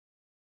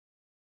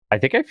I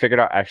think I figured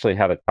out actually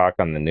how to talk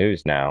on the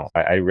news now.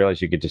 I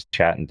realized you could just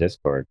chat in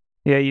Discord.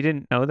 Yeah, you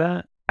didn't know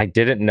that? I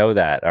didn't know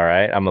that. All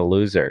right. I'm a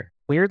loser.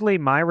 Weirdly,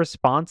 my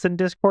response in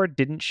Discord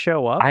didn't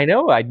show up. I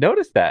know. I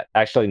noticed that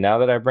actually now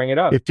that I bring it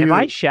up. Am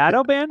I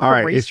shadow banned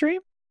from Restream?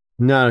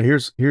 No,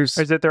 here's or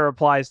is it the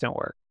replies don't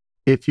work?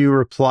 If you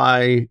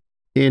reply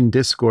in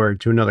Discord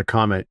to another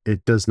comment,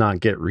 it does not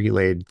get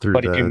relayed through.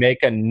 But if you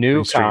make a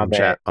new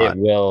comment, it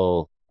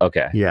will.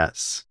 Okay.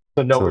 Yes.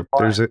 So no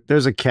reply.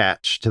 There's a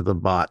catch to the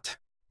bot.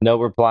 No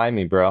reply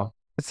me, bro.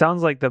 It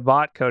sounds like the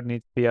bot code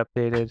needs to be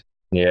updated.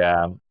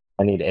 Yeah,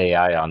 I need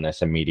AI on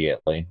this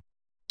immediately.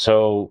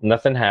 So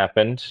nothing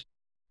happened.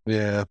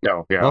 Yeah.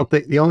 No. Yeah.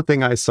 The only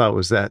thing I saw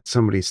was that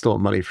somebody stole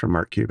money from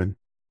Mark Cuban.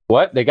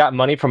 What? They got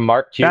money from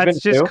Mark Cuban? That's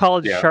just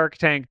called Shark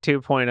Tank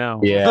 2.0.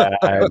 Yeah,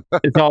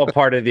 it's all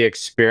part of the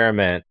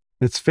experiment.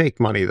 It's fake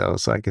money, though,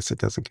 so I guess it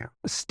doesn't count.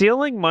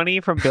 Stealing money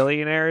from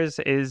billionaires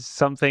is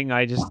something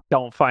I just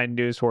don't find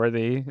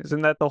newsworthy.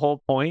 Isn't that the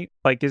whole point?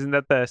 Like, isn't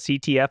that the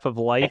CTF of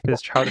life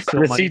is how to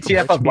steal money? The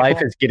CTF of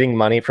life is getting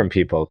money from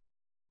people.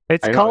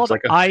 It's called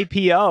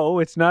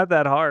IPO. It's not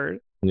that hard.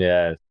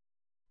 Yeah.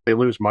 They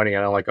lose money,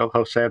 and I'm like, oh,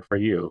 how sad for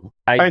you.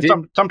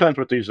 Sometimes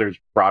with these, there's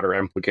broader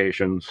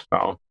implications.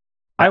 So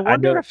I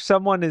wonder if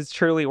someone is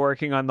truly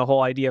working on the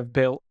whole idea of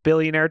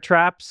billionaire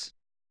traps.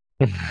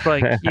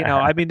 Like,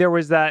 I mean, there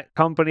was that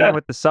company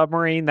with the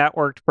submarine that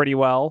worked pretty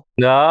well.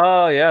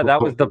 No, yeah,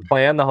 that was the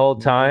plan the whole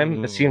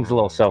time. It seems a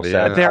little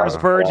self-satisfying. There's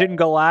Virgin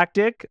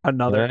Galactic,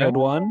 another good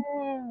one.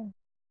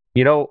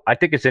 I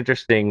think it's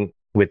interesting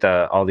with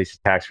all these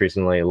attacks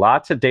recently.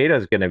 Lots of data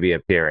is going to be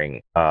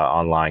appearing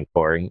online,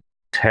 Corey.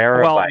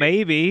 Terabyte. Well,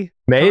 maybe.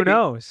 Who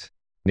knows?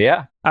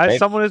 Yeah. As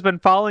someone who's been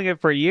following it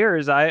for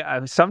years,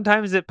 I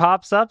sometimes it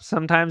pops up,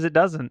 sometimes it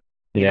doesn't.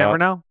 You never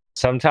know.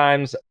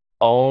 Sometimes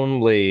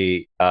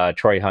only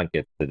Troy Hunt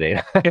gets the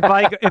data. if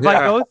I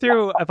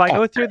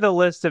go through the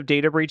list of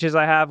data breaches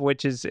I have,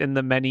 which is in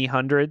the many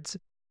hundreds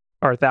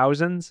or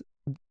thousands,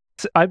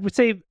 I would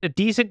say a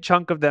decent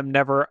chunk of them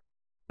never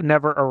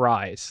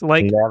arise.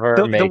 Like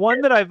the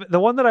one that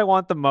I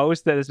want the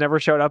most that has never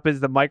showed up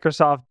is the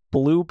Microsoft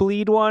Blue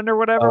Bleed one or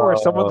whatever, where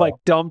someone like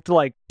dumped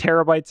like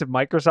terabytes of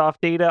Microsoft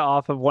data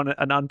off of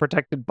an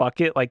unprotected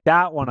bucket. Like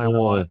that one I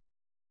want.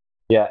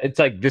 Yeah, it's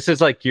like this is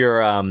like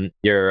your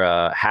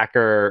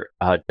hacker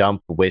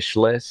dump wish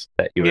list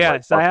that you.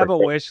 Yes, I have a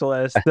wish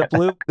list.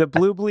 The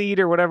blue bleed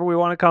or whatever we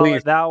want to call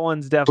it. That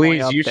one's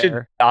definitely up there.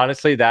 Should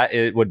honestly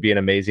it would be an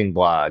amazing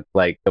blog,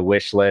 like the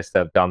wish list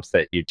of dumps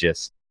that you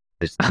just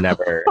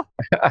never.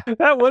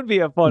 That would be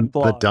a fun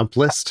blog. The dump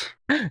list.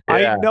 Yeah.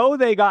 I know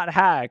they got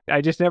hacked. I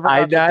just never.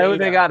 I know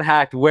they got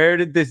hacked. Where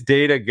did this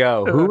data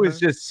go? Who is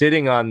just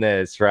sitting on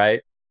this?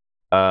 Right.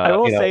 I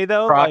will say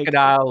though,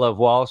 crocodile of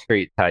Wall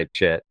Street type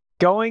shit.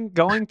 Going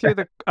through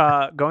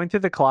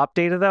the CLOP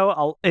data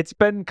though, it's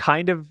been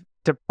kind of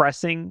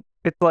depressing.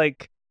 It's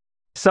like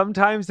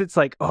sometimes it's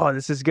like, oh,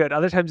 this is good.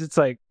 Other times it's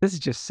like, this is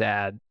just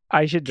sad.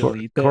 I should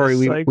delete this. Corey,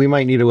 we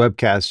might need a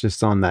webcast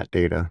just on that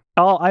data.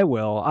 Oh, I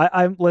will.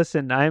 I'm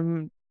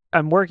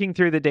working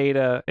through the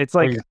data. It's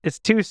like it's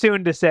too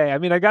soon to say. I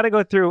mean, I got to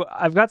go through.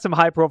 I've got some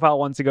high profile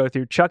ones to go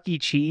through. Chuck E.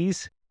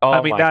 Cheese. Oh,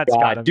 I mean, that's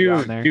gotta be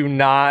on there. Do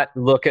not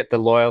look at the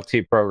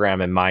loyalty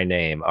program in my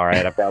name. All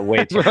right, I've got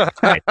way too much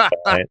time.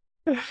 Right?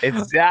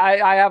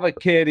 I have a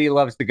kid. He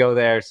loves to go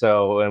there,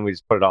 and we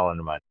just put it all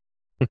into mine.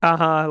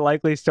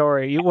 Likely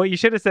story. What you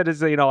should have said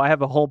is, I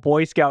have a whole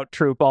Boy Scout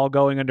troop all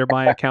going under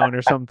my account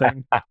or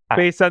something,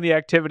 based on the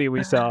activity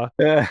we saw.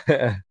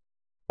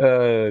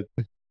 Whatever.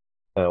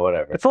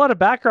 It's a lot of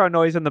background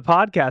noise in the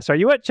podcast. Are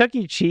you at Chuck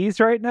E. Cheese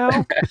right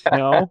now?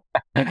 No.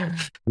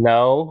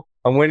 No,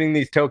 I'm winning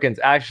these tokens.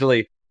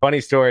 Actually,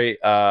 funny story.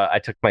 I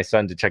took my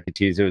son to Chuck E.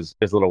 Cheese. It was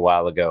a little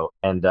while ago,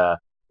 and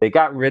they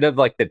got rid of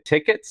like the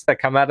tickets that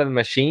come out of the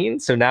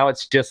machine, so now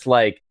it's just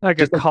like a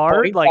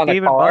card, like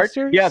Dave &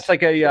 Buster's. Yeah, it's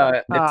like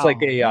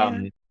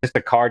just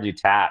a card you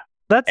tap.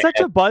 That's such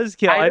a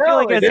buzzkill. I feel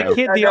like as a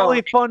kid, the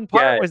only fun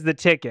part was the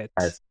tickets.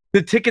 Yes.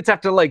 The tickets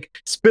have to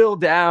like spill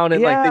down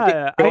and like they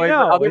get going.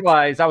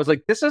 Otherwise, I was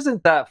like, this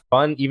isn't that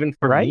fun even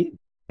for me.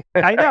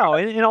 I know,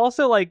 and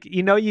also like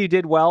you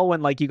did well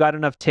when like you got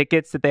enough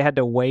tickets that they had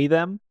to weigh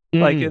them.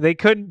 Like they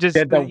couldn't just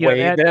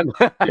weigh them.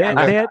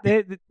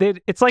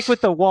 It's like with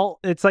the Walt.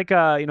 It's like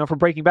for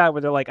Breaking Bad,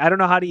 where they're like, I don't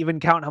know how to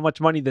even count how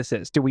much money this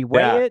is. Do we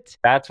weigh it?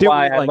 That's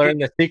why I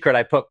learned the secret.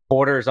 I put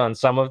quarters on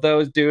some of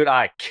those, dude.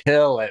 I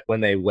kill it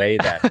when they weigh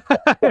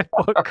that.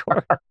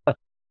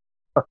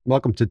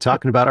 Welcome to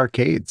talking about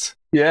arcades.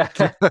 Yeah.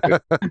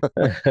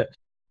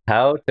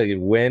 How to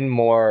win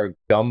more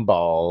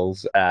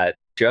gumballs at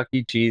Chuck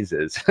E.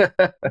 Cheese's.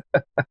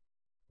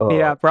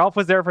 Yeah, Ralph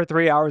was there for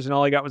 3 hours and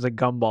all I got was a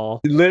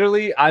gumball.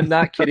 Literally, I'm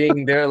not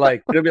kidding. They're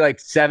like, it'll be like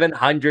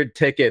 700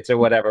 tickets or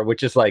whatever,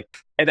 which is like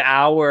an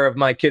hour of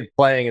my kid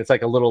playing. It's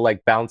like a little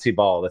like bouncy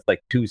ball that's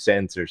like 2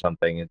 cents or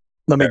something.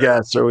 Let me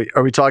guess. Are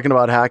we talking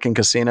about hacking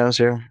casinos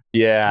here?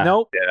 Yeah.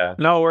 Nope. Yeah.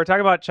 No, we're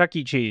talking about Chuck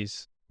E.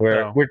 Cheese.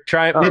 We're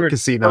trying.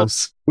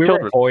 Casinos. We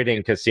were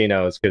avoiding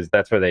casinos because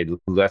that's where you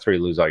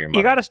lose all your money.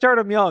 You got to start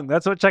them young.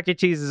 That's what Chuck E.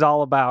 Cheese is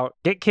all about.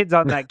 Get kids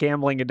on that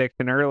gambling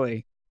addiction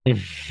early. They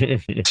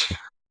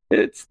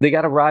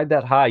got to ride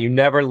that high. You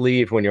never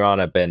leave when you're on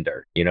a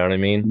bender. You know what I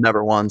mean?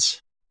 Never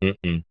once.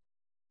 Mm-mm.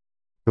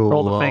 Cool.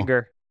 Roll the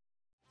finger.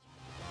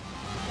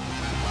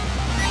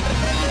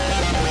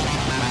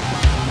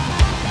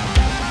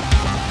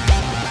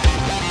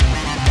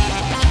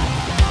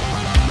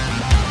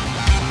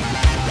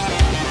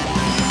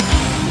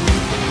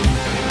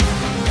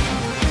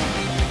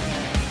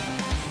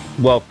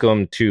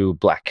 Welcome to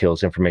Black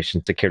Hills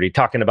Information Security,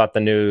 talking about the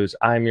news.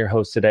 I'm your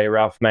host today,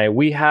 Ralph May.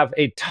 We have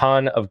a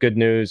ton of good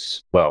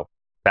news. Well,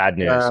 bad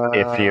news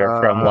if you're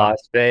from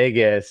Las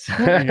Vegas.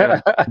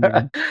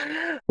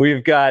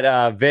 We've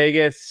got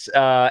Vegas.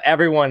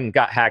 Everyone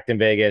got hacked in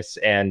Vegas,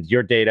 and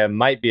your data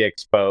might be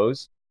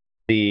exposed.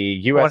 The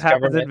U.S. What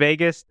happens government in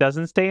Vegas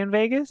doesn't stay in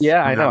Vegas?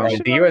 Yeah, I know.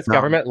 The U.S.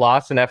 government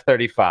lost an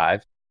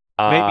F-35.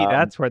 Maybe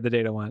that's where the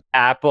data went.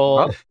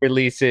 Apple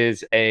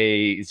releases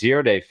a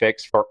 0-day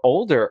fix for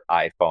older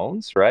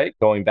iPhones, right?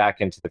 Going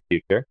back into the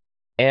future,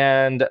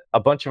 and a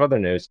bunch of other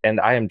news. And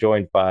I am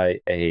joined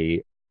by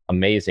a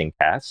amazing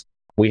cast.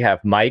 We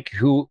have Mike,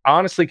 who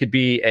honestly could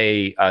be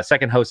a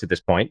second host at this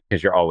point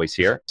because you're always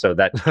here. So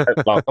that's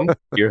welcome.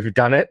 You've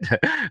done it.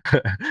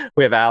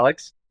 We have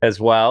Alex as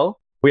well.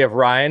 We have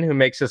Ryan, who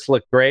makes us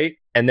look great.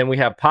 And then we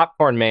have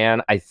Popcorn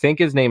Man. I think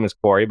his name is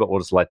Corey, but we'll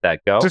just let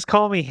that go. Just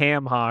call me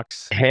Ham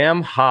Hawks.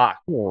 Ham Hawk.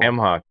 Ham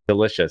Hawk.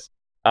 Delicious.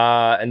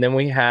 And then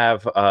we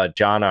have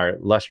John, our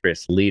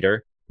illustrious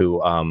leader,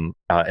 who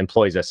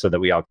employs us so that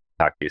we all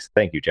talk to you. So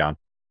thank you, John.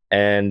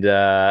 And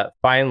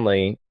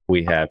finally,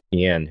 we have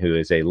Ian, who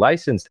is a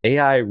licensed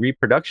AI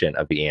reproduction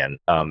of Ian.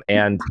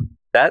 And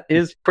that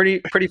is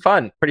pretty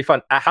fun. Pretty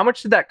fun. How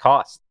much did that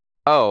cost?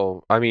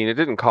 Oh, I mean, it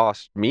didn't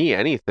cost me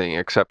anything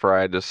except for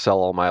I had to sell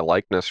all my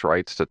likeness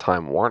rights to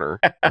Time Warner.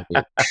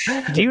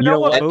 Do you know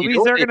what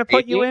movies they're going to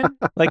put you in?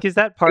 Like, is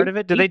that part of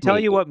it? Did they tell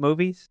you what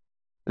movies?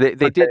 They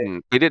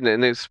didn't. They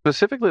didn't. And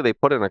specifically, they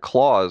put in a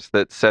clause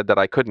that said that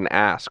I couldn't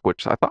ask,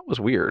 which I thought was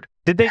weird.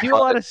 Did they do a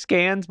lot of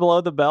scans below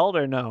the belt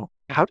or no?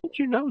 How did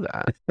you know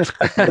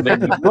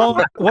that?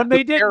 Well, when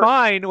they did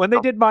mine,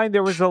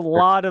 there was a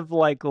lot of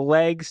like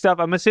leg stuff.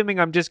 I'm assuming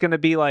I'm just going to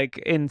be like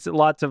in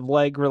lots of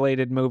leg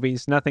related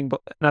movies, nothing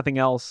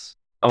else.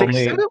 They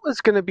said it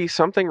was going to be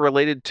something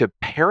related to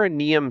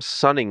perineum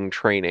sunning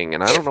training,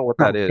 and I don't know what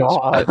that is.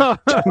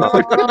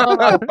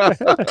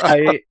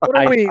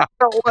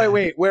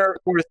 Wait. We're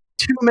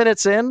 2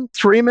 minutes in,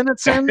 3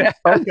 minutes in.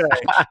 Okay.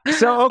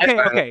 So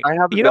okay. I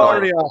have you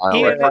know,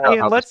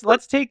 Ian,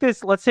 let's take this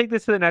to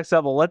the next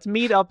level. Let's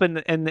meet up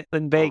in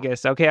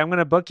Vegas. Okay, I'm going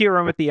to book you a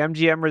room at the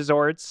MGM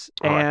Resorts.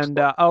 And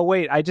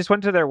wait, I just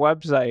went to their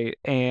website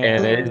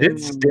and is it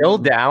still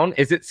down?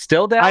 Is it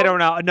still down? I don't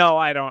know. No,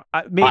 I don't.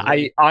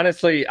 I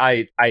honestly,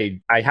 I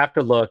have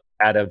to look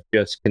out of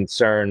just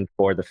concern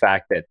for the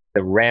fact that the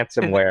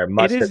ransomware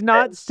it is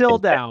not still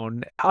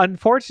down.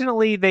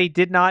 Unfortunately, they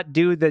did not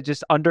do the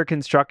just under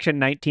construction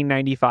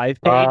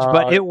 1995 page,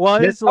 but it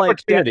was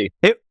like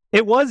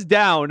it was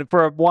down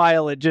for a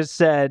while. It just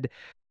said,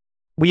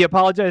 "We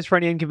apologize for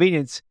any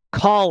inconvenience.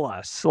 Call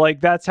us."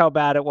 Like that's how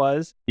bad it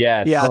was.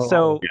 Yes. Yeah.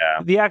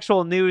 The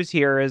actual news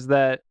here is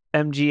that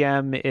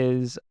MGM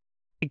is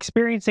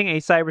experiencing a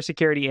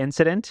cybersecurity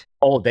incident.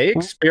 Oh, they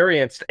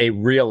experienced a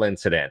real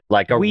incident,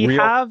 like a real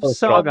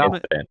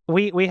incident.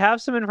 We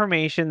have some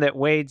information that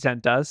Wade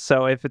sent us.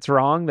 So if it's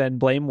wrong, then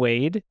blame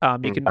Wade.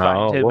 You can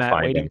find him at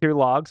Wading Through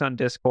Logs on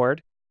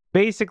Discord.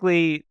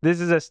 Basically, this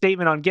is a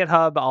statement on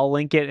GitHub. I'll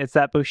link it. It's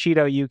that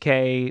Bushido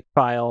UK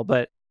file,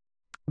 but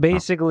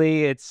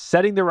basically, it's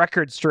setting the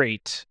record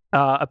straight.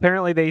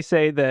 Apparently, they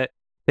say that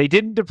they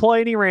didn't deploy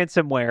any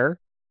ransomware.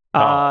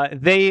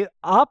 They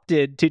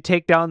opted to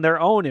take down their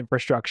own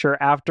infrastructure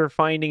after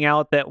finding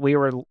out that we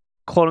were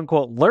quote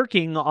unquote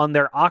lurking on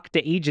their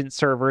Okta agent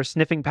server,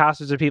 sniffing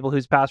passwords of people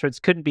whose passwords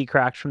couldn't be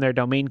cracked from their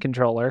domain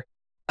controller.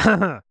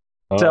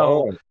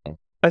 So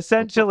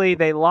essentially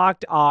they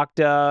locked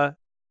Okta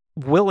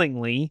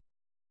willingly.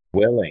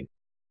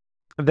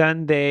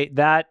 Then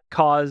that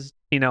caused,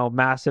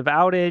 massive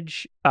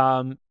outage.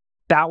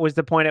 That was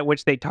the point at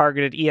which they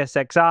targeted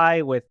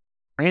ESXi with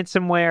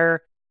ransomware.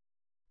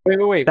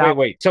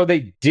 Wait. So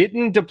they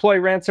didn't deploy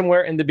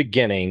ransomware in the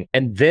beginning,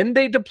 and then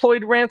they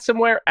deployed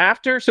ransomware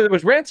after? So there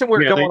was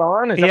ransomware going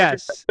on?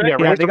 Yes. They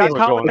got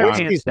caught with their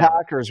pants these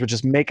hackers would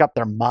just make up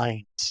their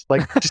minds.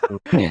 Like,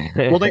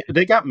 well,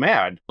 they got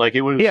mad. Like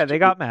it was. Yeah, they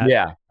got mad.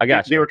 Yeah, I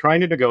got you. They were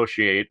trying to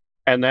negotiate,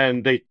 and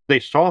then they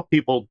saw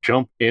people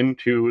jump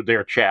into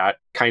their chat,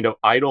 kind of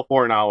idle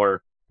for an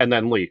hour, and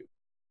then leave.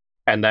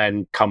 And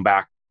then come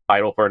back,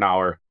 idle for an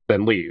hour,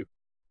 then leave.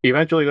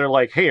 Eventually, they're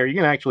like, "Hey, are you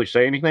going to actually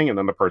say anything?" And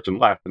then the person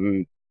left.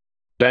 And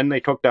then they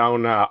took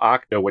down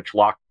Okta, which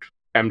locked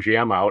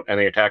MGM out, and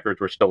the attackers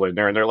were still in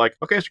there. And they're like,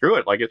 "Okay, screw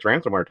it. Like, it's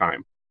ransomware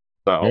time."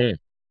 So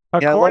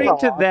According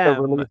to Okta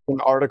them, released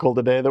an article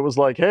today that was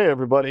like, "Hey,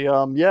 everybody,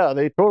 yeah,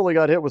 they totally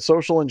got hit with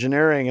social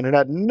engineering, and it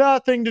had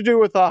nothing to do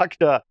with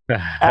Okta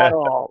at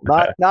all.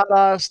 Not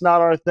us, not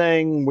our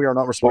thing. We are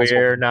not responsible.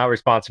 We're not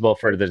responsible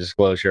for the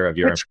disclosure of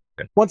your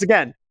information. Once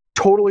again,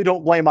 totally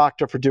don't blame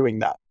Okta for doing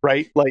that,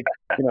 right? Like,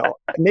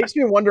 it makes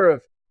me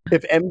wonder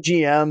if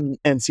MGM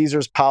and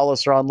Caesar's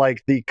Palace are on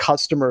like the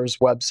customer's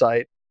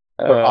website.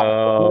 I'm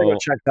gonna go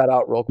check that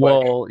out real quick.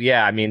 Well,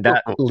 yeah, I mean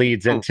that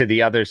leads into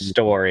the other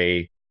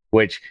story,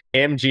 which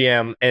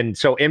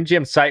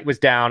MGM's site was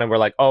down, and we're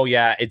like, oh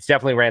yeah, it's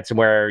definitely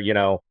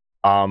ransomware,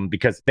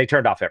 because they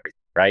turned off everything,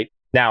 right?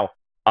 Now,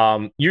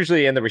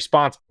 usually in the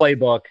response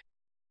playbook,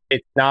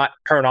 it's not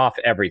turn off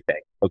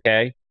everything,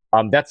 okay?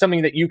 That's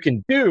something that you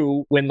can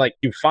do when like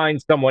you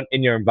find someone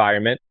in your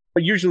environment,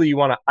 but usually you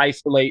want to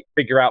isolate,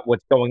 figure out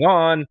what's going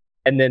on,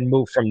 and then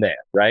move from there,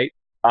 right?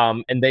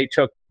 And they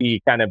took the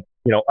kind of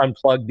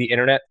unplug the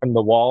internet from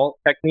the wall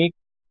technique,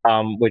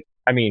 which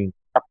I mean,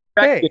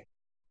 hey,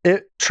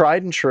 it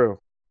tried and true.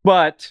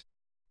 But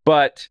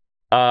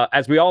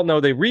as we all know,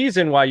 the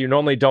reason why you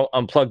normally don't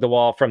unplug the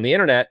wall from the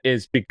internet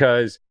is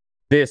because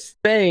this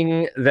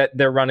thing that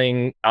they're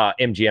running,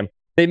 MGM,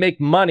 they make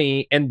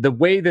money, and the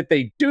way that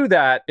they do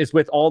that is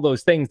with all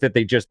those things that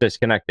they just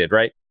disconnected,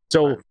 right?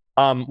 So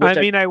I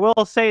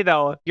will say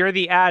though, if you're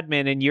the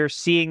admin and you're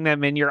seeing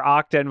them in your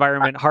Okta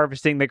environment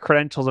harvesting the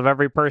credentials of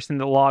every person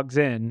that logs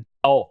in.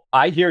 Oh,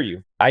 I hear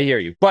you.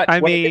 But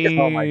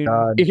oh my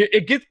God,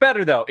 it gets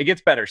better though. It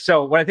gets better.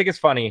 So what I think is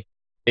funny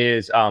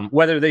is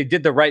whether they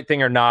did the right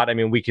thing or not. I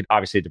mean, we could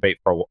obviously debate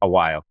for a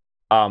while.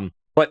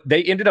 But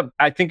they ended up,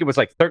 I think it was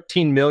like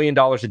 $13 million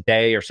a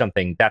day or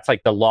something. That's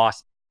like the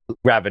lost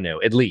revenue,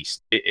 at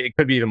least. It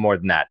could be even more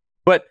than that.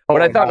 But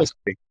what I thought was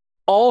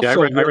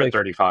also I read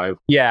 35.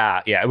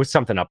 Yeah, it was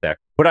something up there.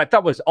 What I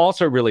thought was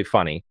also really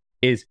funny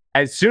is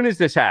as soon as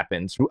this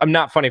happens, I'm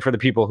not funny for the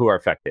people who are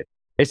affected.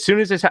 As soon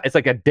as this, it's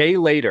like a day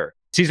later,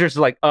 Caesar's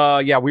like,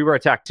 yeah, we were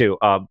attacked too.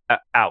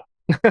 Out.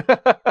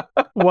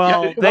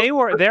 Well,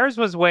 theirs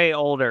was way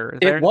older.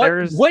 It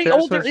was way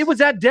older. It was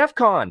at DEF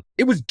CON.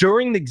 It was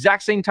during the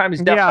exact same time as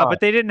DEF CON. Yeah, but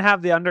they didn't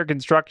have the under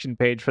construction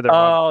page for their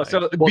website.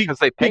 So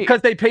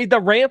because they paid the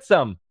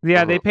ransom.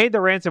 Yeah, they paid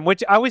the ransom,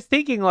 which I was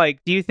thinking,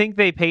 like, do you think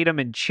they paid them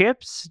in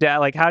chips?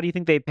 Like, how do you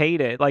think they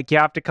paid it? Like, you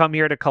have to come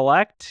here to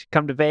collect?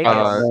 Come to Vegas?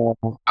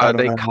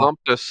 They comped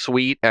a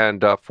suite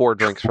and 4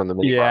 drinks from the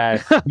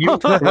minibar. Yeah. You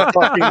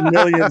fucking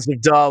millions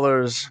of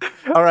dollars.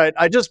 All right,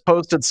 I just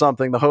posted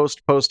something. The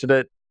host posted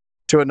it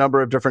to a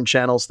number of different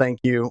channels. Thank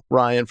you,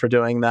 Ryan, for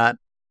doing that.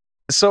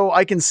 So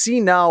I can see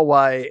now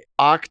why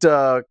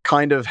Okta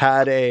kind of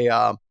had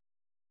a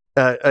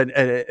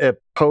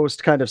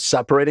post kind of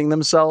separating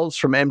themselves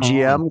from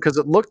MGM, because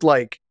it looked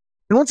like,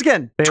 and once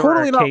again,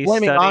 totally not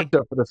blaming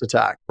Okta for this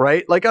attack,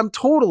 right? Like, I'm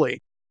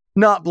totally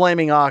not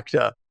blaming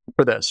Okta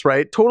for this,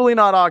 right? Totally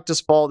not Okta's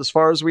fault as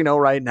far as we know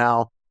right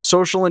now.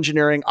 Social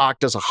engineering,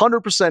 Okta's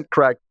 100%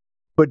 correct,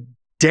 but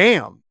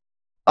damn,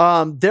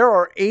 there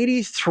are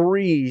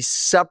 83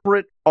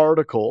 separate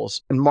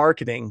articles in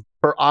marketing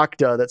for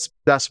Okta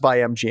that's by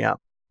MGM,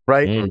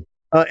 right?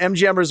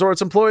 MGM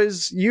Resorts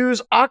employees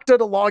use Okta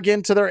to log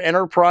into their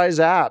enterprise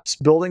apps,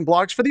 building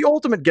blocks for the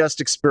ultimate guest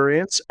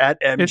experience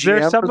at MGM. Is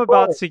there something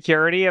about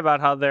security, about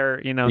how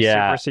they're,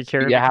 super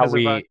secure? Yeah, how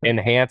we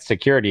enhance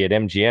security at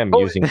MGM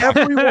using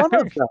every one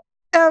of them.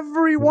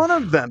 Every one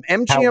of them.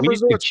 MGM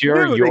Resorts knew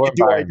they could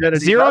do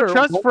identity Zero better.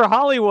 trust for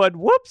Hollywood.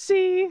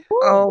 Whoopsie.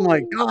 Oh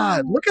my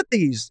God. Look at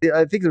these.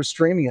 I think they're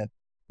streaming it.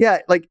 Yeah,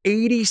 like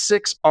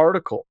 86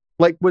 articles.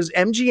 Like, was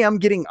MGM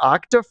getting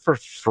Okta for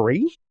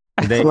free?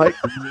 I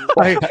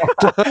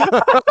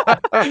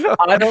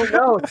don't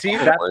know. See,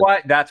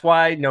 that's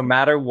why no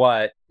matter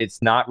what,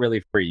 it's not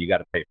really free. You got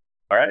to pay.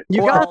 All right, you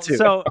got to.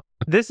 So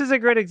this is a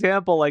great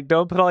example. Like,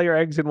 don't put all your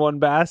eggs in one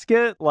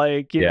basket.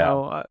 Like, you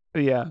know,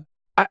 yeah.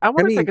 I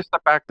want to take a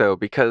step back though,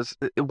 because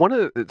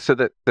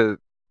the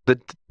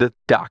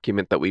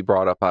document that we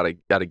brought up out of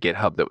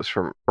GitHub that was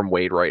from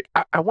Wade Wright,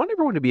 I want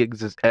everyone to be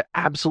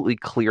absolutely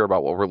clear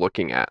about what we're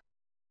looking at.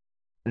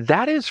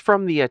 That is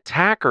from the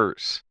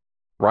attackers,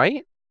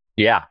 right?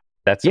 Yeah,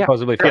 that's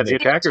supposedly from the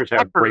attackers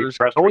have great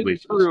press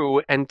releases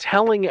through and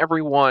telling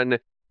everyone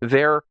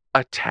their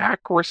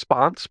attack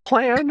response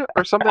plan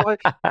or something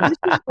like that. This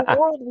is the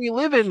world we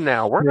live in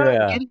now. We're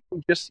not getting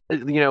just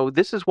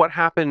this is what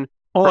happened.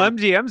 Well,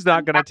 MGM's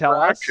not going to tell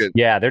us.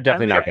 Yeah, they're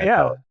definitely not going to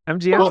tell us.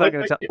 MGM's not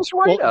going to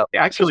tell us.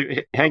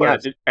 Actually, hang on.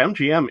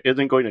 MGM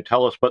isn't going to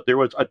tell us, but there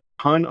was a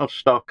ton of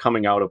stuff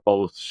coming out of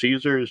both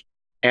Caesars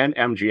and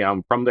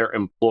MGM from their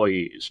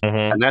employees.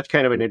 Mm-hmm. And that's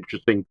kind of an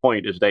interesting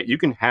point, is that you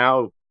can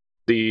have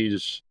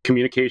these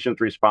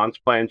communications response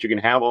plans. You can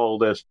have all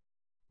this,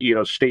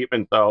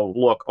 statement, though,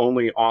 look,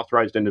 only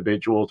authorized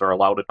individuals are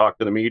allowed to talk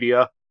to the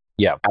media.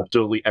 Yeah.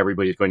 Absolutely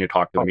everybody's going to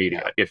talk to the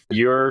media. If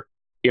you're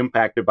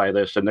impacted by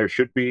this, and there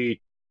should be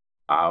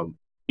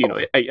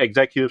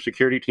executive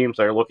security teams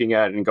that are looking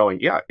at it and going,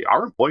 yeah,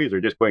 our employees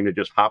are just going to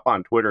just hop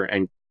on Twitter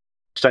and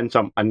send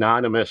some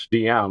anonymous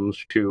DMs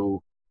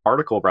to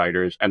article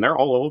writers, and they're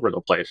all over the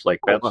place. Like,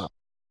 that's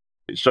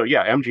So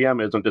yeah,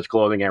 MGM isn't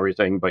disclosing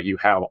everything, but you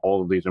have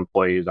all of these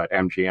employees at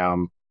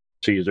MGM,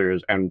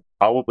 Caesars, and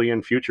probably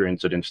in future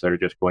incidents they're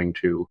just going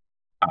to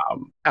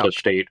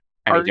state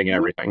anything and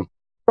everything.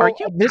 Are you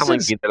telling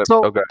me that?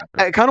 So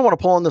I kind of want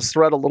to pull on this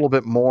thread a little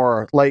bit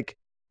more. Like,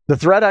 the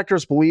threat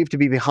actors believed to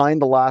be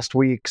behind the last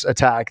week's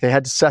attack. They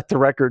had to set the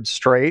record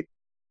straight.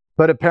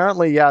 But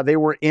apparently, yeah, they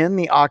were in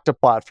the Okta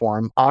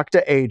platform,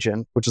 Okta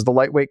Agent, which is the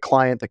lightweight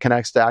client that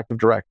connects to Active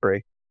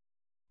Directory.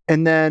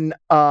 And then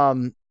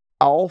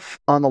Alf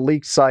on the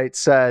leaked site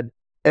said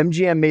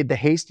MGM made the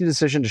hasty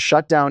decision to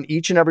shut down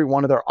each and every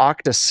one of their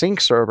Okta Sync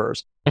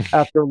servers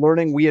after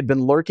learning we had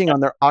been lurking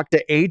on their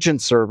Okta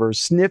Agent servers,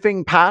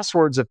 sniffing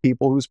passwords of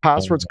people whose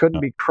passwords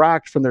couldn't be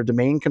cracked from their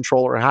domain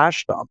controller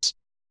hash dumps.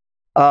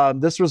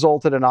 This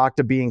resulted in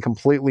Okta being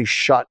completely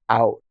shut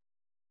out.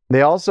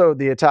 They also,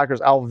 the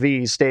attackers'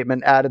 LV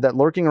statement added that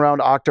lurking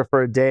around Okta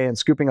for a day and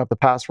scooping up the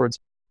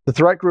passwords, the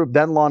threat group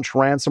then launched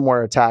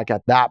ransomware attack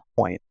at that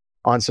point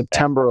on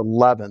September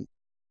 11th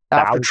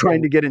after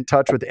trying to get in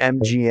touch with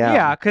MGM.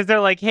 Yeah, because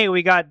they're like, hey,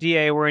 we got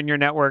DA, we're in your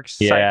network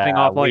siphoning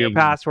off all your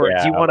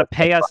passwords. Do you want to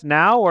pay us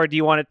now or do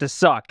you want it to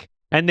suck?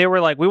 And they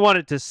were like, we want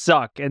it to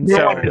suck. And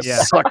so,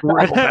 suck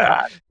real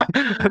bad.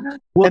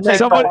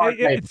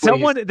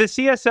 Someone, the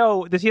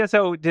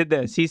CSO did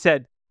this. He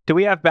said, do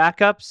we have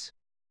backups?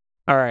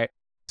 All right,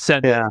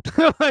 send it.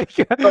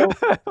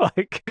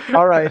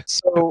 All right,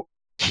 so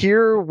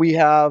here we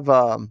have,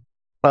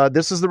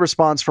 this is the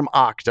response from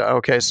Okta.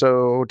 Okay,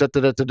 so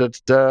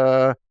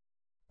the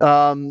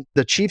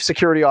chief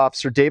security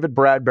officer, David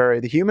Bradbury,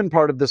 the human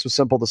part of this was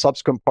simple. The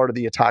subsequent part of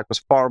the attack was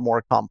far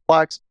more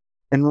complex.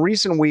 In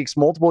recent weeks,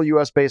 multiple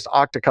US-based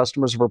Okta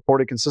customers have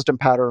reported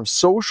consistent pattern of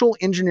social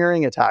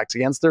engineering attacks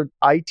against their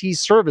IT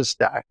service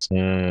desks,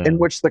 in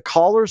which the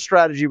caller's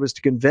strategy was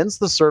to convince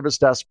the service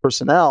desk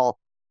personnel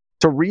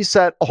to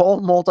reset all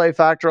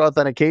multi-factor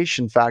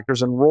authentication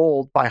factors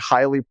enrolled by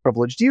highly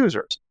privileged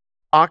users.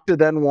 Okta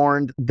then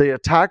warned the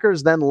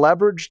attackers then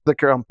leveraged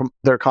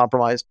their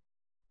compromise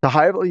to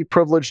highly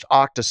privileged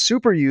Okta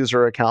super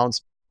user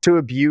accounts to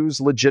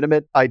abuse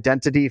legitimate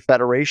identity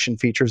federation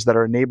features that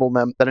enable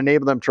them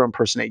to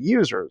impersonate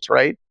users,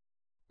 right?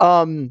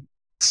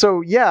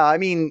 So yeah, I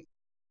mean,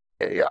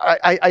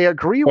 I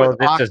agree with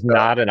this Okta. is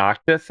not an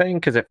Okta thing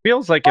because it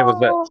feels like it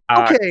was an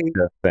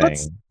Okta thing.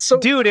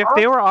 Dude, if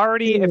they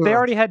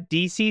already had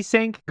DC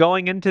sync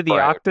going into the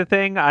Okta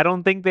thing, I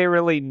don't think they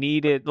really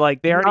needed,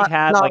 like, they already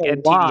had like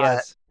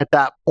NTDS at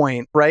that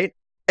point, right?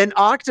 And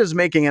Okta's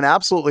making an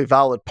absolutely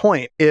valid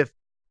point. If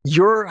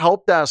your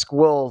help desk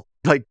will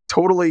like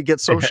totally get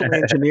socially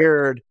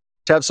engineered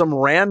to have some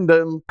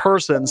random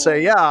person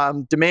say, yeah,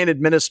 I'm domain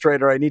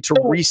administrator, I need to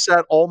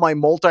reset all my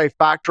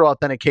multi-factor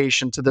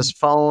authentication to this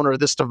phone or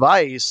this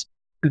device,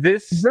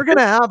 you're going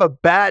to have a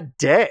bad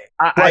day.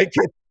 I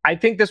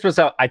think this was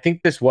an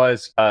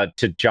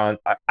Okta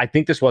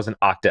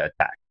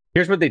attack.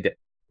 Here's what they did.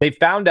 They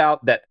found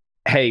out that,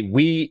 hey,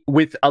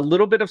 with a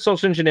little bit of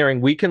social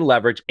engineering, we can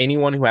leverage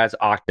anyone who has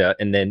Okta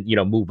and then,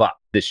 move up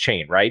this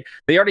chain, right?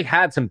 They already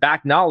had some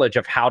back knowledge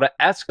of how to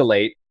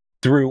escalate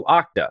through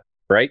Okta,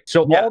 right?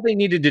 So all they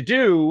needed to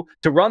do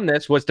to run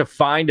this was to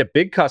find a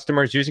big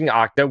customers using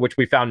Okta, which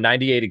we found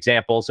 98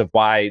 examples of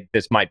why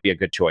this might be a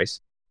good choice.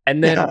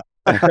 And then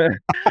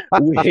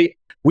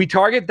we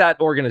target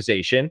that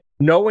organization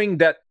knowing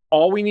that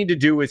all we need to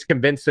do is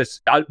convince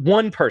this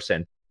one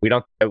person. We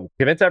don't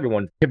convince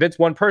everyone. Convince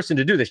one person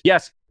to do this.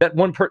 Yes, that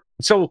one person.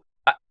 So,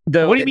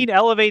 what do you mean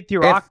elevate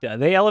through Okta?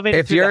 They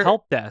elevate through the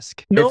help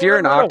desk. If you're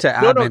an Okta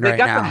admin they right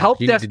got now, the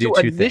help you desk need to do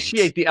to two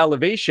initiate things. the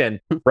elevation,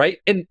 right?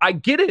 And I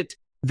get it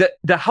that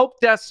the help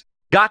desk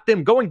got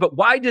them going, but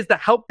why does the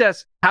help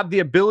desk have the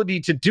ability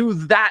to do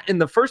that in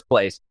the first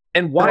place?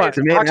 And why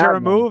to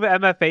remove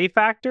MFA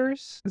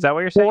factors? Is that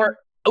what you're saying?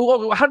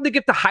 How did they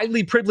get the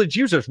highly privileged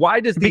users?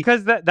 Why does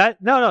because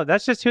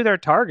that's just who they're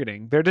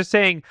targeting. They're just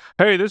saying,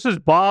 hey, this is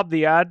Bob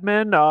the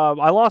admin.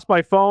 I lost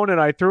my phone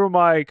and I threw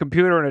my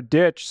computer in a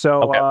ditch.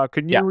 So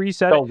can you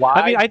reset it?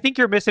 I mean, I think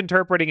you're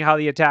misinterpreting how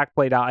the attack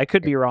played out. I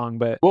could be wrong,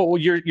 but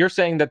you're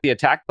saying that the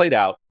attack played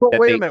out. But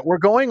wait a minute, we're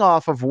going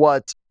off of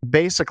what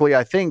basically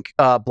I think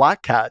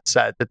Black Cat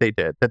said that they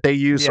did, that they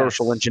use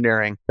social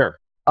engineering. Sure.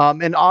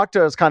 And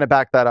Okta has kind of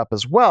backed that up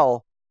as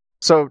well.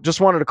 So just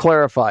wanted to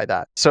clarify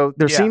that. So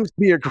there seems to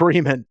be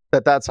agreement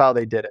that that's how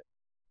they did it.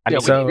 Yeah,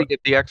 we need to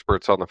get the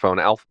experts on the phone.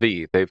 Alf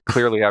V, they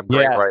clearly have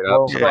great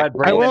write-ups.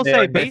 I will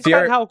say, based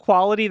on how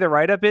quality the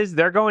write-up is,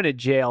 they're going to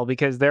jail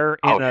because they're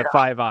in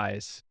Five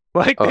Eyes.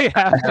 Like, they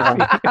have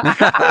to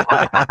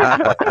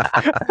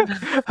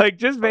be. Like,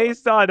 just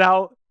based on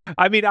how...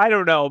 I mean, I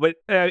don't know, but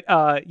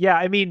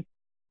I mean,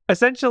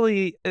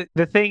 essentially,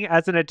 the thing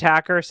as an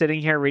attacker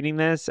sitting here reading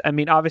this, I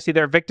mean, obviously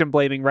they're victim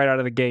blaming right out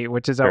of the gate,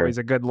 which is always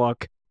a good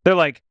look. They're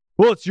like,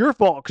 well, it's your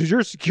fault because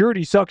your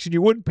security sucks and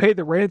you wouldn't pay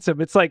the ransom.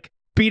 It's like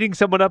beating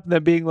someone up and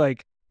then being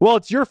like, well,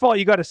 it's your fault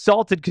you got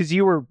assaulted because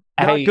you were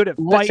not good at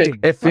fighting.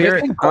 If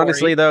you're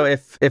honestly though,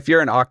 if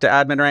you're an Okta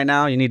admin right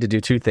now, you need to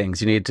do two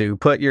things. You need to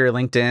put your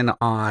LinkedIn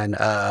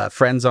on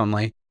friends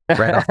only,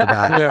 right off the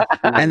bat.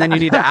 And then you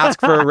need to ask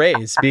for a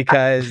raise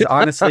because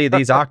honestly,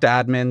 these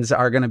Okta admins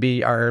are going to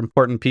be our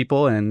important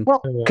people, and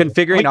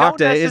configuring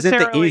Okta isn't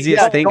the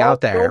easiest thing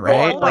out there,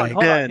 right? Hold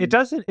on. It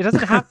doesn't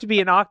have to be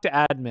an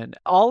Okta admin.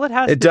 All it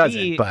has to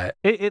be, but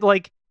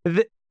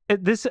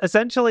this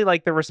essentially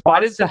like the response. Why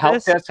does the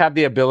help desk have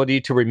the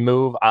ability to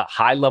remove a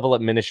high-level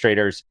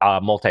administrator's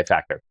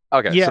multi-factor?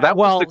 Okay, yeah, so that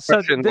was the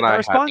question so that I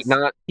response,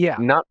 had.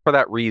 Not for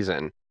that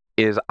reason.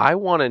 Is I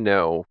want to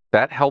know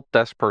that help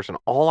desk person.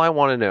 All I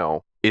want to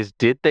know is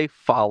did they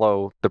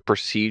follow the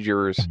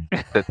procedures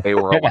that they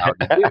were allowed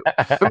to do?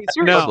 I mean,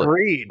 seriously,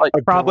 Agreed. like,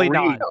 probably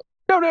not.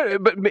 No,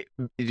 but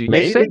you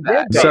Maybe say they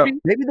that. did.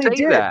 Maybe they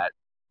did. That.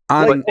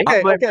 On,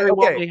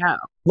 They have.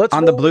 Let's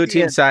on the blue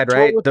team side,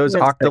 right? Those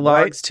Okta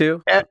logs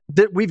too.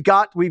 We've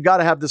got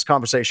to have this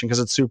conversation because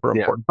it's super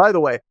important. By the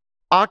way,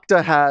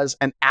 Okta has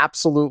an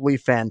absolutely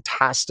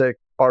fantastic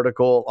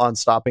article on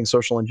stopping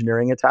social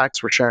engineering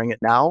attacks. We're sharing it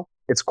now.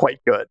 It's quite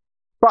good.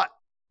 But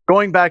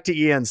going back to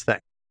Ian's thing.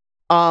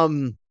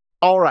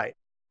 All right.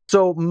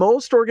 So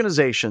most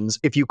organizations,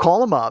 if you call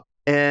them up,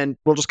 and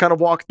we'll just kind of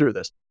walk through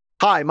this.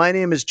 Hi, my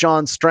name is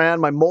John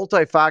Strand. My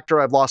multi-factor,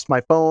 I've lost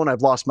my phone,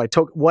 I've lost my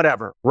token,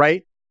 whatever,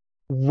 right?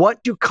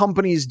 What do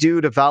companies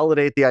do to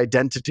validate the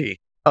identity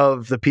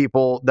of the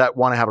people that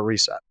want to have a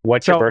reset?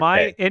 What's your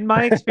birthday? In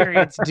my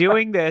experience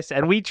doing this,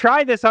 and we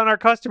try this on our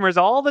customers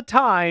all the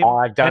time,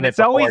 I've done and it it's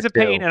always a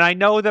pain, too. and I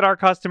know that our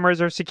customers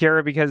are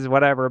secure because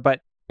whatever,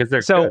 but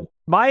they're good.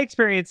 My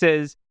experience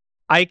is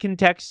I can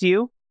text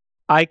you,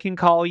 I can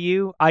call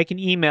you, I can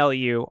email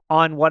you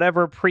on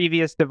whatever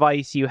previous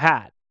device you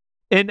had.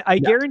 And I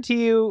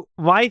guarantee you,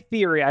 my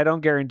theory, I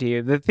don't guarantee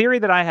you, the theory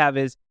that I have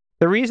is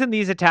the reason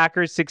these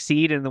attackers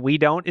succeed and we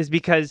don't is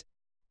because,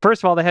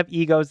 first of all, they have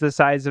egos the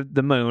size of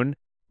the moon.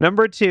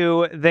 Number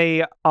two,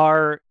 they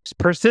are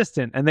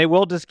persistent and they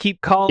will just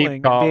keep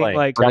calling. And being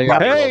like,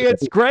 hey,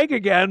 it's Greg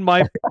again.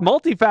 My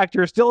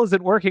multi-factor still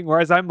isn't working.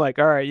 Whereas I'm like,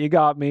 all right, you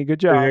got me. Good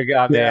job. You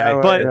got me.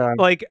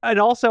 And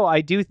also I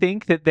do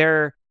think that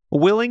they're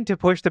willing to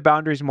push the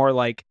boundaries more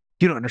like,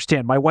 you don't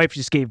understand. My wife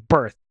just gave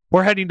birth.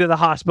 We're heading to the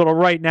hospital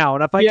right now.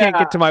 And if I can't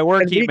get to my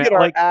work email, we get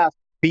our ass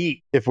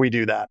beat if we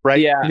do that,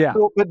 right? Yeah.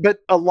 But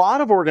a lot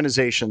of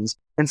organizations,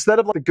 instead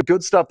of like the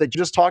good stuff that you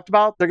just talked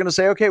about, they're going to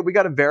say, okay, we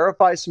got to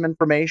verify some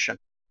information.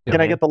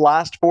 Can I get the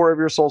last 4 of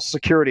your social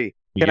security?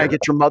 Can I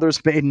get your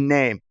mother's maiden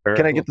name?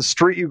 Can I get the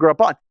street you grew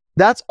up on?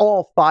 That's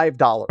all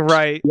 $5.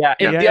 Right. Yeah.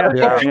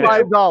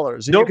 $5.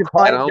 And you can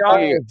find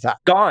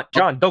that.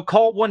 John, they'll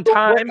call one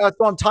time. So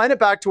I'm tying it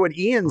back to what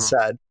Ian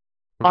said.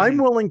 I'm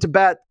willing to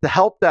bet the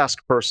help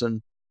desk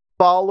person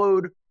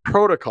followed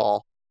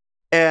protocol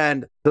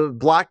and the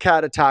Black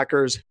Cat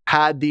attackers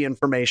had the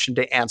information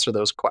to answer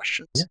those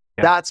questions.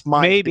 That's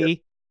my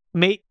maybe. I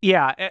mean,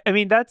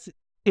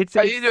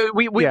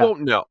 we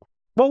won't know.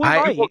 Well, we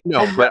might.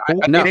 No, but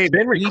it's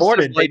been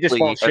recorded. They just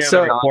won't share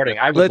the recording.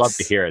 I would love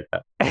to hear it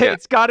though.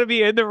 It's got to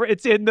be in the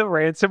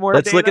ransomware.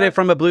 Let's look at it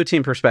from a blue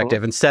team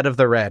perspective instead of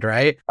the red,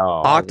 right?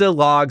 Okta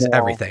logs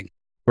everything,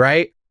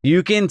 right?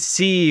 You can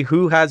see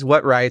who has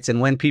what rights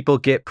and when people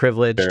get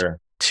privileged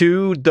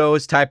to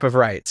those type of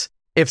rights.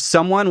 If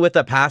someone with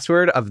a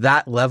password of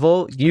that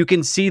level, you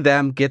can see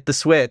them get the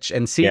switch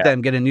and see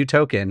them get a new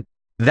token.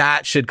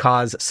 That should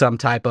cause some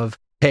type of,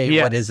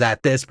 hey, what is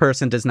that? This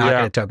person does not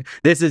get a token.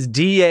 This is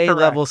DA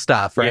level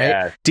stuff, right?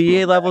 Yeah.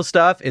 DA level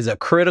stuff is a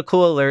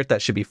critical alert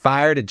that should be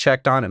fired and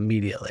checked on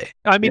immediately.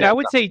 I mean, I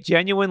would say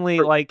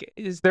genuinely,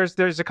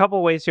 there's a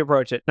couple ways to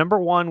approach it. Number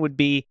one would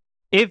be,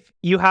 if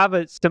you have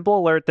a simple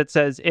alert that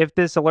says, if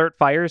this alert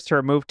fires to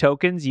remove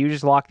tokens, you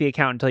just lock the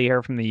account until you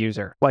hear from the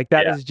user. Like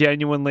that is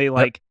genuinely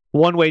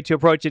one way to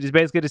approach it is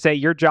basically to say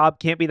your job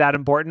can't be that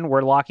important.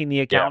 We're locking the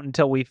account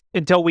until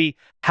we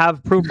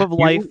have proof of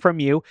life from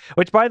you.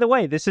 Which, by the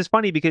way, this is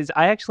funny because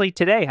I actually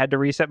today had to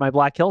reset my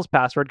Black Hills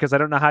password because I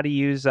don't know how to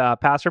use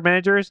password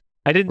managers.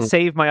 I didn't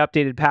save my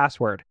updated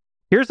password.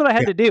 Here's what I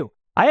had to do.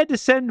 I had to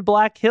send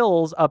Black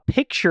Hills a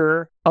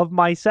picture of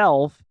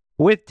myself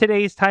with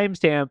today's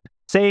timestamp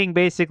saying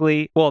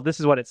basically, well, this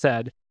is what it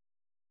said.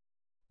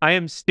 I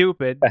am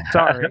stupid.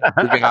 Sorry.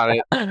 We got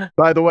it.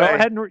 By the way, go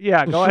ahead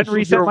and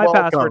reset my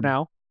password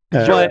now.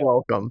 You're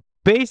welcome.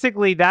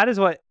 Basically, that is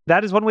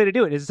one way to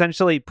do it. Is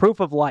essentially proof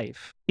of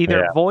life,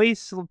 either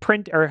voice,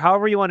 print, or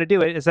however you want to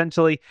do it.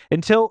 Essentially,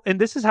 and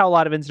this is how a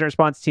lot of incident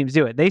response teams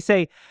do it. They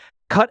say,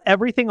 cut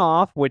everything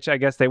off, which I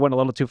guess they went a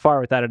little too far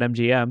with that at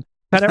MGM.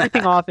 Cut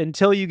everything off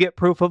until you get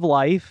proof of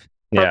life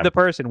from the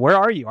person. Where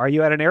are you? Are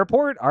you at an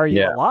airport? Are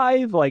you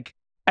alive?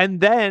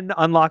 And then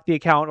unlock the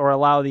account or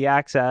allow the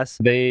access.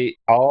 They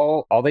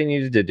all they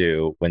needed to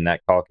do when that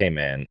call came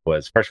in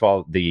was, first of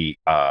all, the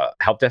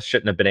help desk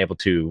shouldn't have been able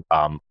to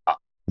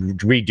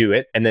redo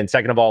it, and then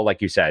second of all,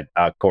 like you said,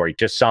 Corey,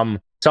 just some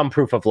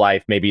proof of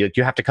life. Maybe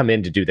you have to come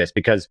in to do this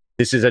because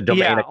this is a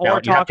domain account. Or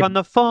talk on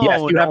the phone.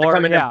 Yes, you have to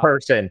come in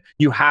person.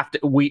 You have to.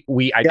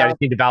 I just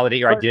need to validate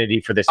your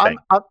identity for this thing.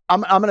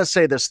 I'm going to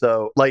say this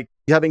though, like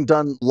having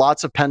done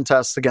lots of pen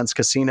tests against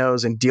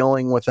casinos and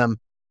dealing with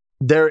them.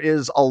 There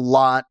is a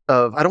lot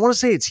of, I don't want to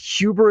say it's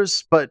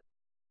hubris, but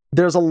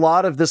there's a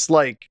lot of this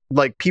like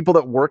people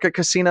that work at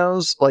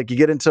casinos, like you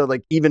get into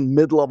like even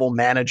mid-level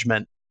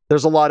management.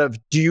 There's a lot of,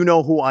 do you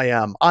know who I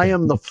am? I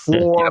am the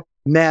floor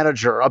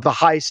manager of the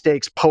high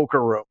stakes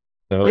poker room.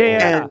 Oh,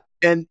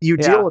 And you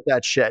deal with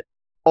that shit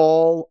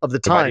all of the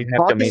time.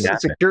 Talking to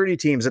security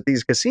teams at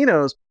these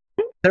casinos,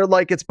 they're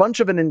like, it's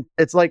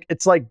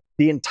like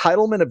the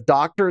entitlement of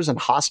doctors and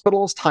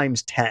hospitals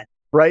times 10,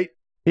 right?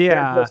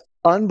 Yeah. They're just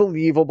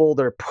unbelievable.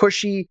 They're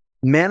pushy.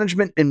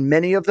 Management, in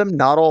many of them,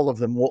 not all of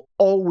them, will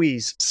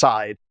always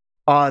side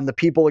on the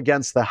people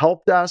against the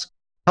help desk.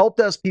 Help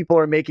desk people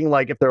are making,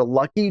 like, if they're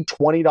lucky,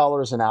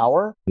 $20 an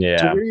hour. Yeah.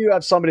 So here you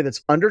have somebody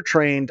that's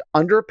undertrained,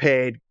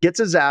 underpaid, gets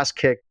his ass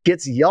kicked,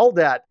 gets yelled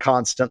at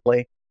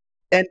constantly.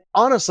 And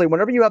honestly,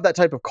 whenever you have that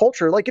type of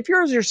culture, like if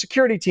you're your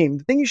security team,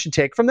 the thing you should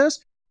take from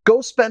this,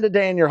 go spend a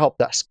day in your help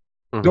desk.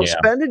 Go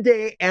spend a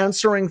day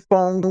answering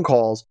phone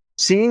calls,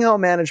 seeing how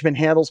management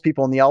handles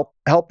people in the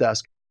help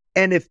desk.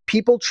 And if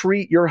people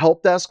treat your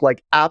help desk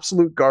like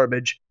absolute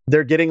garbage,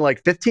 they're getting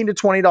like $15 to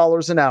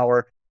 $20 an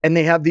hour, and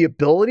they have the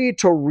ability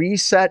to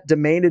reset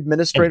domain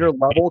administrator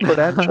level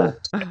credentials,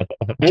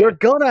 you're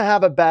going to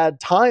have a bad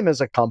time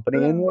as a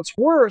company. And what's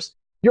worse,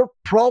 you're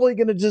probably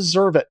going to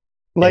deserve it.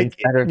 Like,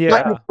 not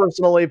you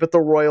personally, but the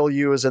royal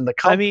you is in the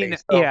company. I mean,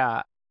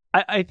 so.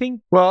 I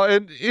think. Well,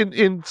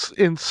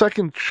 in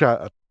second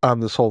shot on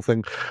this whole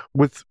thing,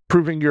 with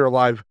proving you're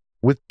alive,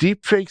 with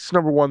deepfakes,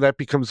 number one, that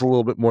becomes a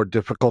little bit more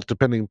difficult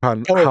depending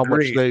upon how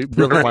much they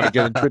really want to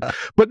get into it.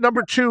 But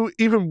number two,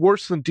 even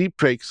worse than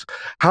deepfakes,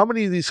 how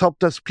many of these help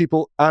desk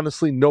people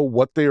honestly know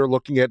what they are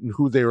looking at and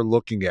who they are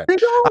looking at? They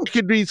don't.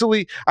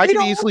 I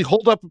can easily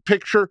hold up a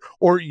picture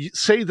or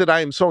say that I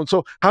am so and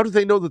so. How do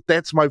they know that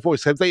that's my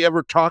voice? Have they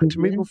ever talked to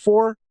me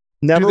before?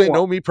 Never. Do they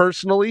know me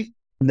personally?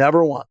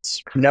 Never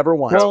once. Never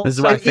once. Well, this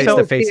is why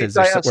face-to-faces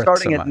are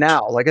starting so it much.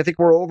 now. Like, I think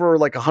we're over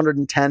like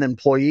 110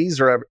 employees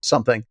or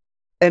something.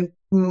 And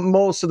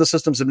most of the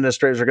systems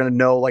administrators are going to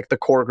know, like, the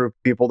core group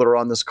of people that are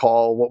on this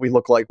call, what we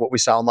look like, what we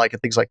sound like,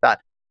 and things like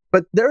that.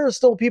 But there are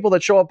still people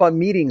that show up on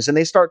meetings and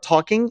they start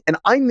talking, and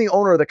I'm the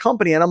owner of the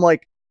company, and I'm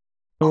like,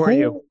 who are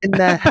you? In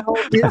the hell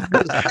is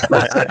this?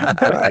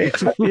 Right?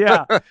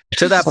 Yeah.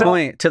 To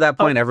that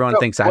point, everyone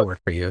thinks I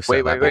work for you.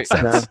 So Wait. makes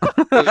sense.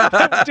 Wait,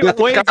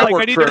 like,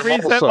 I need to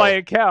reset my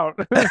account.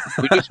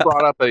 We just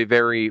brought up a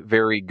very,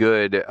 very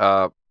good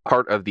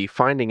part of the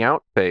finding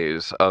out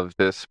phase of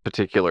this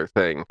particular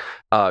thing.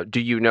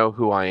 Do you know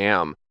who I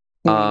am?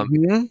 So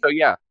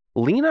yeah,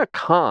 Lena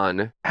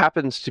Khan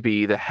happens to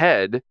be the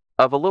head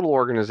of a little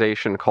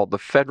organization called the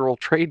Federal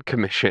Trade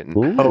Commission.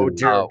 Ooh. Oh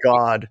dear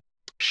God.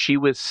 She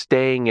was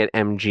staying at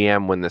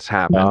MGM when this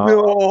happened.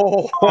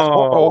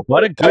 Oh,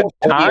 what a good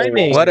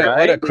timing. What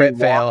a crit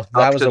fail.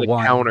 That was a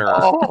one. Counter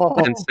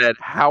and said,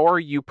 how are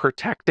you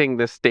protecting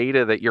this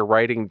data that you're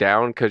writing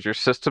down? Because your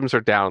systems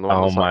are down.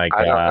 Oh my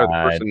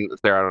God.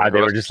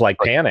 They were just like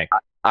panic.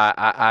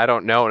 I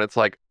don't know. And it's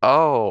like,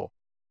 oh,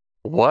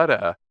 what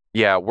a...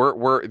 Yeah,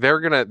 they're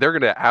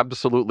gonna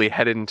absolutely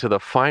head into the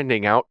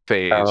finding out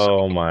phase.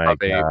 Oh my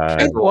God.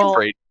 Federal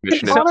Trade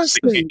Commission.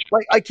 Honestly,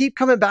 like, I keep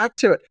coming back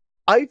to it.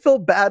 I feel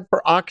bad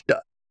for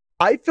Okta.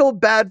 I feel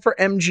bad for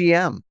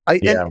MGM.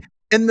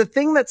 And the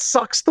thing that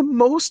sucks the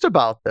most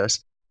about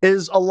this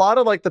is a lot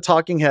of, like, the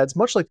talking heads,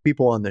 much like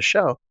people on the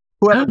show,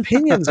 who have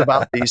opinions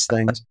about these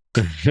things.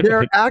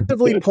 They're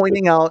actively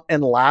pointing out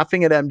and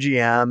laughing at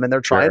MGM, and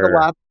they're trying to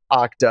laugh at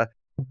Okta.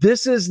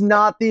 This is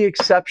not the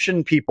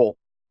exception, people.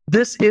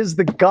 This is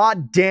the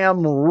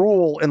goddamn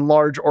rule in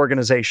large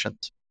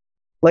organizations.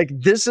 Like,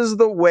 this is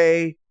the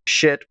way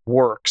shit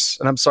works.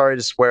 And I'm sorry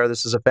to swear,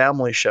 this is a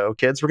family show,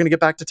 kids. We're going to get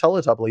back to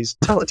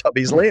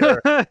Teletubbies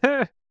later.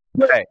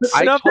 Hey,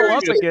 I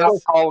told you to stop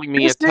calling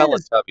me a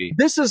Teletubby.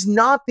 This is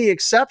not the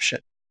exception.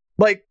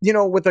 Like, you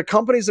know, with the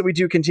companies that we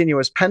do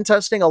continuous pen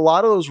testing, a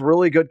lot of those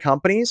really good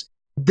companies,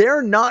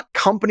 they're not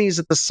companies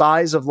at the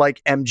size of,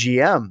 like,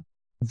 MGM.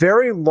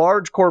 Very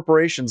large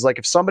corporations, like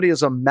if somebody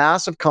is a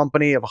massive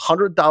company of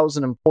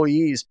 100,000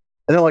 employees,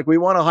 and they're like, we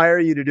want to hire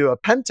you to do a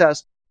pen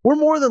test, we're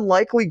more than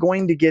likely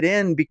going to get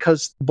in,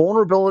 because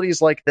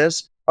vulnerabilities like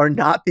this are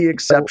not the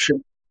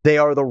exception. They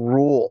are the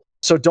rule.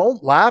 So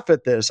don't laugh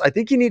at this. I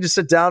think you need to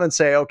sit down and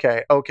say,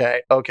 okay.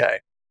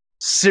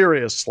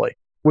 Seriously,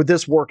 would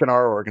this work in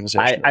our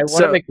organization? I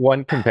want to make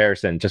one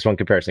comparison,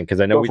 because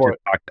I know we just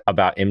talked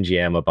about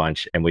MGM a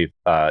bunch, and we've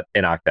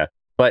in Okta,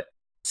 but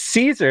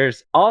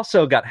Caesars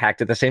also got hacked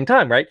at the same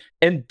time, right?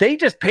 And they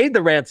just paid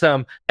the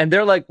ransom, and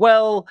they're like,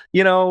 well,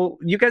 you know,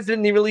 you guys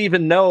didn't really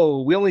even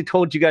know. We only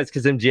told you guys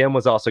because MGM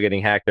was also getting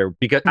hacked there,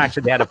 because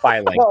actually they had a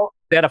filing.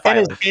 They had a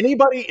filing.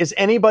 And is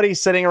anybody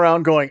sitting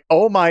around going,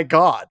 oh my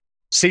God,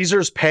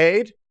 Caesars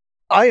paid?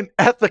 I am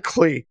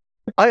ethically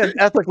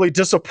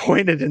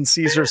disappointed in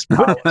Caesar's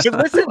power. But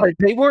listen,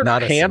 they were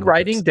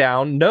handwriting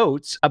down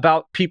notes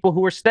about people who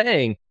were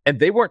staying, and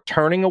they weren't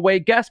turning away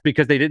guests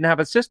because they didn't have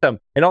a system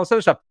and all this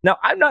other stuff. Now,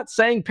 I'm not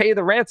saying pay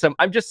the ransom.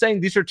 I'm just saying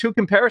these are two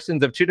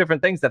comparisons of two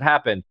different things that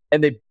happened,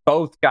 and they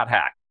both got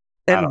hacked.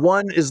 And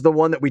one is the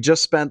one that we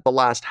just spent the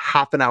last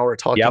half an hour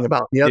talking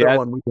about. The other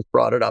one, we just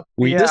brought it up.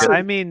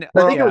 I think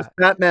it was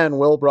Batman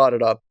Will brought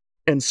it up.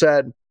 and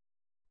said,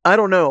 I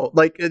don't know,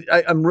 like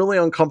I'm really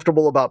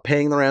uncomfortable about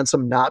paying the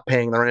ransom, not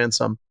paying the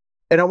ransom.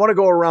 And I want to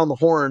go around the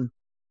horn.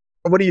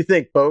 What do you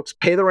think, folks?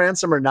 Pay the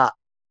ransom or not?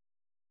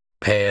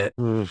 Pay it.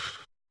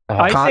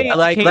 I say,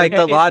 like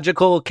the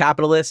logical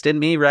capitalist in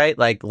me, right?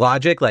 Like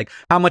logic, like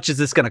how much is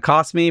this going to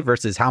cost me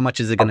versus how much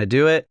is it going to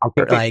do it?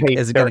 Like,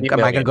 is it going to? Am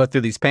I going to go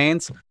through these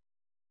pains?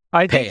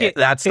 I think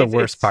that's the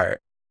worst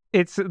part.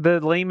 It's the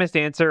lamest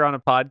answer on a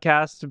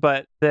podcast,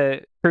 but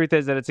the truth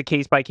is that it's a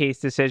case by case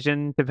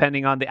decision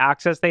depending on the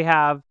access they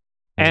have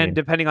and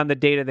depending on the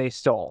data they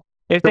stole.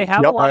 If they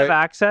have a lot of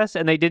access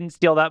and they didn't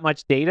steal that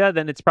much data,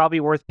 then it's probably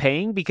worth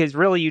paying because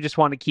really you just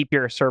want to keep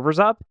your servers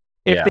up.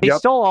 If they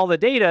stole all the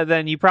data,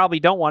 then you probably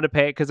don't want to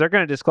pay it because they're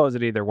going to disclose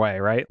it either way,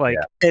 right? Like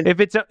if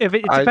it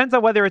depends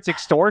on whether it's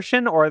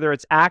extortion or whether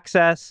it's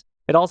access.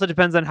 It also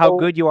depends on how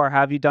good you are.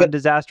 Have you done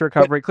disaster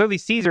recovery? Clearly,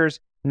 Caesar's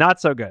not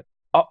so good.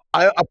 I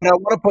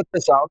want to put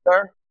this out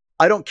there.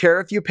 I don't care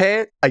if you pay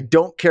it. I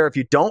don't care if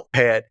you don't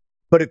pay it.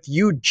 But if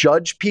you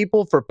judge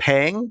people for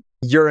paying,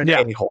 you're an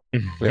a-hole.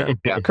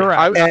 Correct.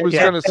 I was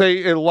going to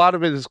say a lot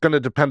of it is going to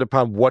depend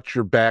upon what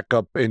your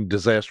backup and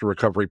disaster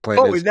recovery plan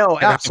is. Oh, no,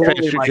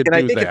 absolutely, Mike. And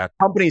I think if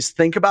companies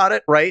think about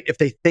it, right? If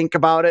they think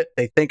about it,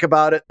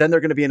 then they're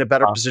going to be in a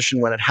better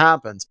position when it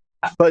happens.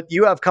 But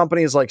you have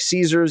companies like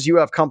Caesars, you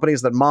have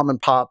companies that mom and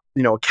pop,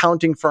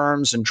 accounting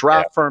firms and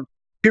draft firms.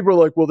 People are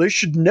like, well, they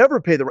should never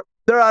pay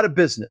they're out of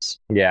business.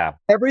 Yeah.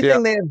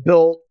 Everything they have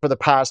built for the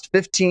past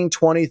 15,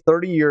 20,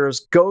 30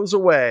 years goes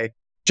away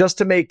just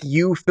to make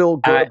you feel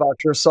good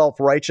about your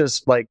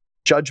self-righteous, like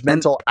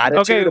judgmental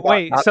attitude. Okay,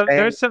 wait. So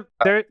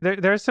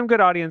there's some good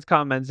audience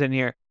comments in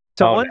here.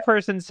 So one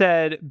person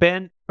said,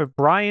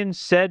 Brian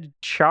said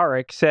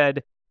Charik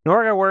said, in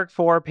order to work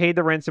for, paid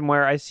the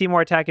ransomware. I see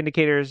more attack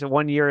indicators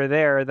 1 year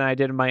there than I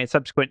did in my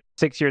subsequent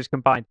 6 years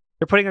combined.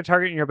 They're putting a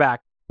target in your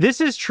back. This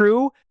is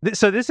true.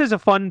 So this is a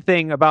fun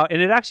thing about,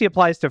 and it actually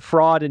applies to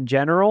fraud in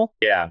general.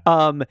 Yeah.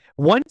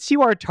 Once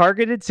you are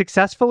targeted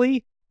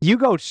successfully, you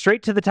go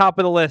straight to the top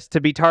of the list to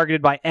be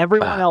targeted by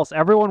everyone else.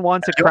 Everyone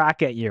wants a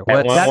crack at you.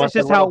 That is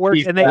just how it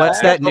works. And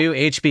what's that new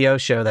HBO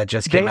show that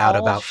just came out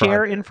about fraud? They all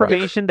share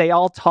information. They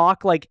all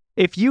talk. Like,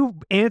 if you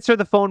answer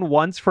the phone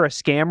once for a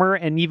scammer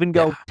and even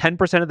go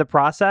 10% of the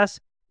process,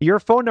 your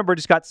phone number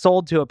just got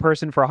sold to a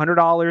person for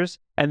 $100,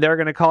 and they're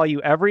going to call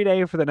you every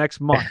day for the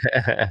next month.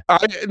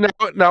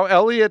 Now,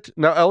 Elliot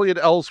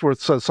Ellsworth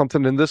says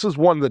something, and this is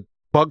one that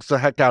bugs the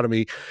heck out of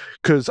me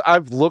because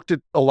I've looked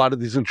at a lot of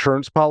these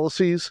insurance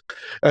policies.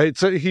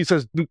 He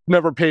says,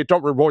 never pay it,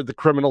 don't reward the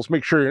criminals,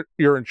 make sure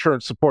your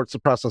insurance supports the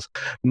process.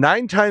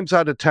 9 times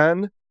out of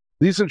 10,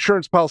 these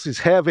insurance policies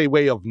have a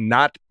way of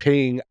not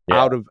paying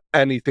out of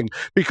anything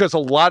because a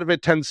lot of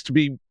it tends to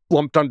be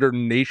lumped under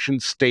nation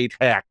state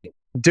hacking.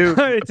 Dude,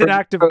 it's an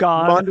act of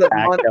God.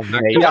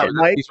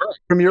 Mike,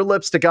 from your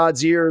lips to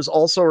God's ears.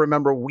 Also,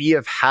 remember, we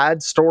have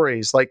had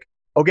stories like,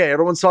 okay,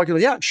 everyone's talking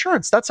about,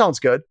 insurance, that sounds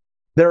good.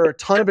 There are a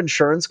ton of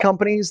insurance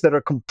companies that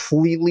are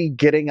completely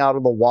getting out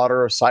of the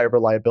water of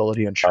cyber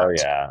liability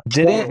insurance. Oh, yeah.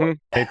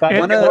 It's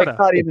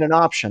not even an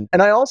option.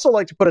 And I also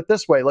like to put it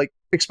this way, like,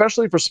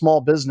 especially for small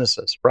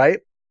businesses,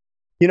 right?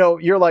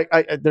 You're like,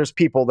 there's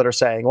people that are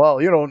saying,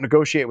 well, you don't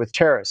negotiate with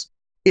terrorists.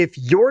 If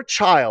your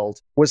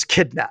child was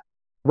kidnapped,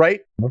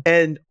 right?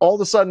 And all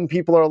of a sudden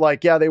people are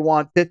like, they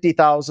want $50,000,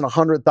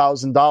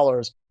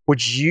 $100,000.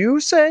 Would you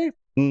say,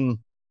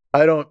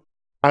 I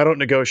don't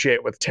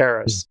negotiate with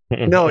terrorists?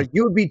 No,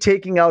 you would be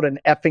taking out an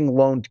effing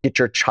loan to get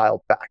your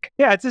child back.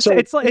 Yeah, it's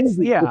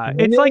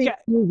really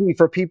easy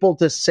for people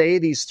to say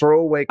these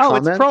throwaway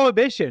comments. It's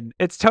prohibition.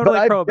 It's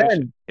totally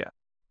prohibition.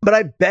 But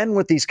I've been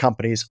with these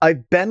companies.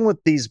 I've been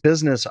with these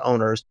business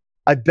owners.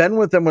 I've been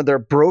with them when they're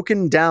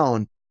broken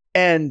down,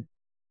 and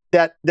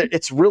that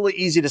it's really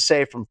easy to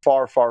say from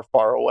far, far,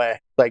 far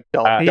away. Like,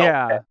 don't.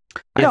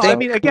 I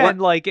mean, again,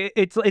 like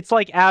it's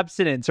like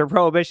abstinence or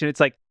prohibition. It's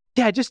like,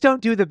 just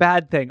don't do the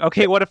bad thing.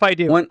 Okay, what if I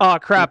do? Oh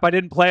crap, I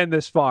didn't plan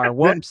this far.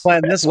 Whoops.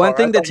 One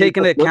thing to take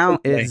into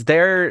account is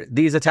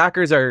these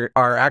attackers are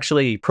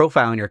actually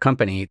profiling your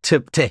company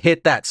to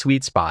hit that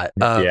sweet spot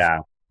of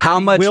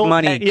how much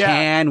money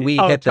can we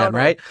hit them,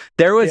 right?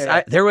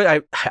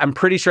 I'm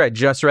pretty sure I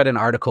just read an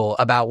article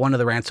about one of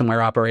the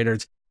ransomware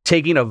operators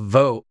taking a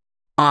vote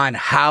on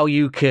how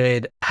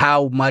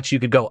much you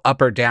could go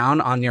up or down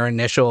on your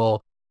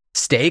initial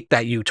stake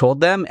that you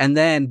told them, and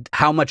then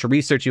how much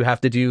research you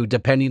have to do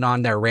depending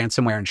on their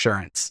ransomware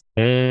insurance.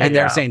 And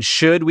they're saying,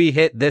 should we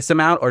hit this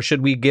amount or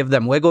should we give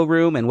them wiggle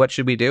room, and what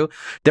should we do?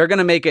 They're going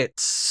to make it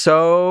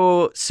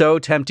so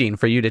tempting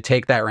for you to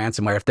take that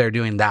ransomware if they're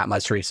doing that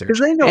much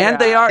research.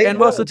 And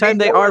most of the time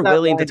they are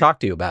willing to talk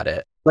to you about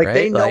it. Like, right?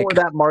 They know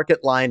where that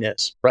market line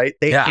is, right?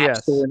 They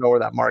absolutely know where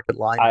that market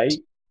line is.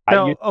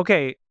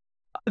 Okay.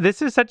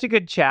 This is such a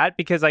good chat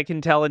because I can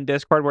tell in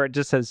Discord where it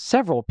just says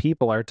several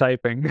people are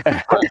typing.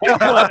 The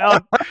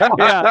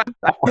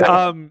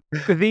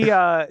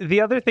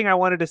other thing I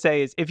wanted to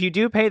say is if you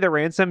do pay the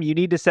ransom, you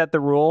need to set the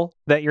rule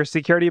that your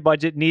security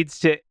budget needs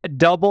to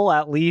double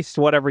at least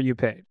whatever you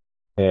paid.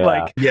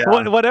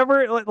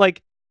 Whatever.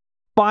 Like,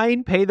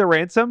 fine, pay the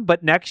ransom,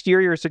 but next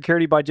year your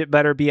security budget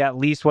better be at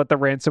least what the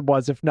ransom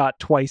was, if not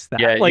twice that.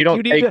 Yeah, like,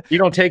 you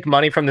don't take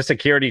money from the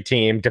security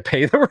team to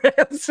pay the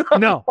ransom.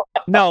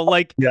 No,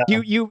 like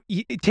you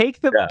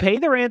take pay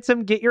the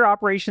ransom, get your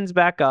operations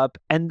back up,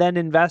 and then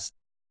invest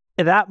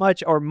that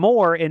much or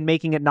more in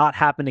making it not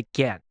happen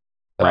again.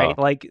 Right?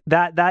 Like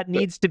that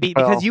needs to be,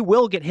 because you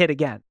will get hit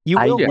again. You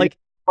will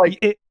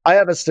I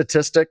have a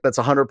statistic that's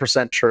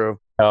 100% true.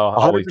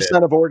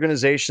 100% of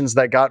organizations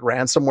that got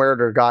ransomware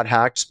or got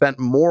hacked spent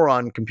more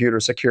on computer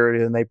security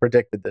than they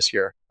predicted this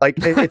year. Like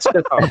it's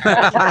just,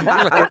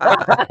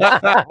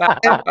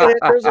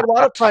 there's a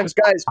lot of times,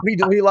 guys,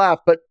 we laugh,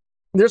 but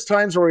there's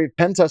times where we've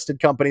pen tested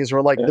companies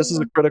where we're like, this is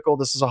a critical,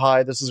 this is a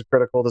high, this is a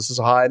critical, this is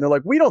a high. And they're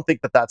like, we don't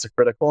think that that's a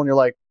critical. And you're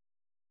like,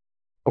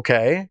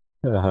 okay.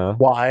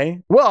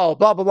 Why? Well,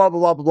 blah, blah, blah,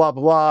 blah, blah, blah,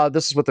 blah.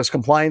 This is what this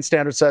compliance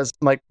standard says.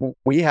 I'm like,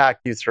 we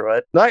hacked you through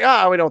it. Like,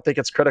 we don't think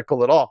it's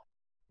critical at all.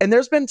 And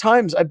there's been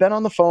times I've been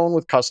on the phone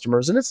with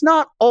customers, and it's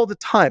not all the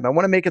time. I don't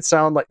want to make it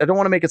sound like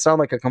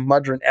a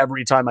curmudgeon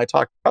every time I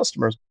talk to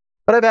customers,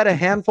 but I've had a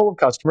handful of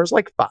customers,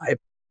 like 5,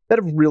 that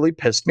have really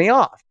pissed me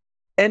off.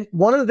 And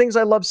one of the things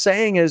I love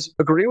saying is,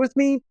 agree with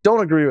me,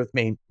 don't agree with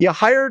me. You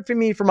hired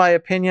me for my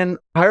opinion,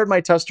 hired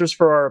my testers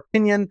for our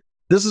opinion.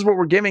 This is what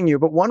we're giving you.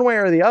 But one way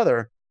or the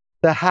other,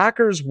 the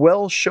hackers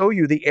will show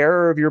you the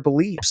error of your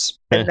beliefs.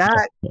 And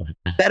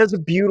that is a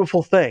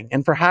beautiful thing.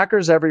 And for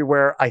hackers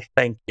everywhere, I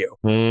thank you.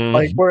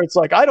 Like, where it's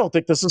like, I don't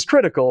think this is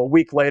critical. A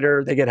week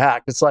later, they get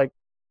hacked. It's like,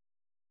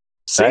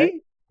 see? Right?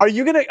 Are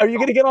you gonna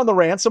get on the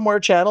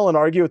ransomware channel and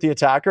argue with the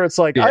attacker? It's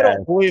like, I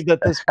don't believe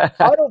this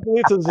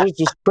is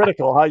just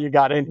critical how you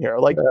got in here.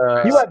 Like,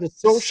 you had to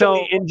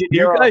socially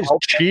engineer. You guys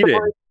cheated.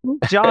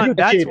 John,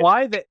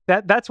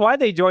 that's why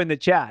they joined the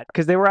chat,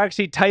 because they were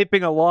actually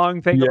typing a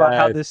long thing about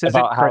how this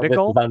isn't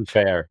critical. This is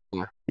unfair.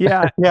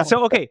 Yeah.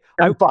 So okay,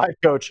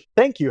 coach.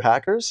 Thank you,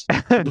 hackers.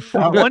 and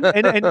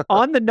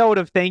on the note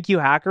of thank you,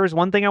 hackers,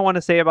 one thing I want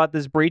to say about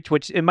this breach,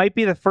 which it might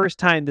be the first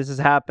time this has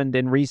happened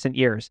in recent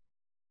years.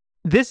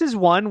 This is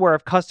one where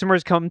if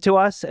customers come to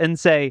us and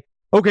say,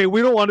 okay,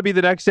 we don't want to be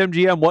the next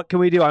MGM, what can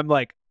we do? I'm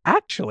like,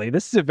 actually,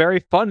 this is a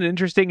very fun and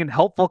interesting and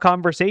helpful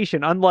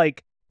conversation.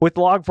 Unlike with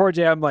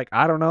Log4j, I'm like,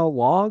 I don't know,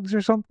 logs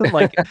or something?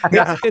 Like,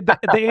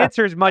 the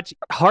answer is much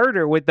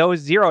harder with those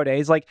 0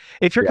 days. Like,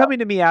 if you're coming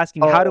to me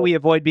asking, how do we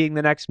avoid being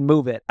the next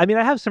Move It? I mean,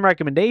 I have some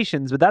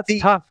recommendations, but that's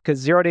tough because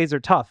 0 days are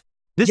tough.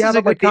 This is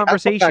a good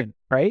conversation,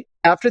 right?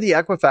 After the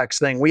Equifax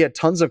thing, we had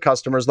tons of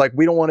customers like,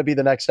 we don't want to be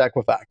the next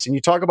Equifax. And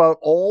you talk about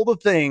all the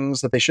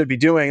things that they should be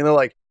doing, and they're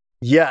like,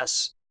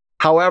 yes.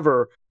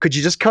 However, could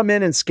you just come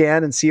in and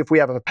scan and see if we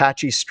have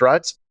Apache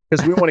struts?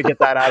 Because we want to get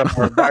that out of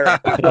our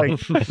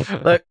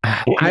environment. Look,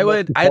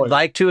 I'd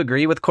like to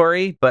agree with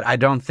Corey, but I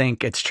don't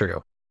think it's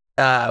true.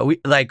 We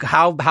like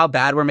how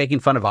bad we're making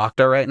fun of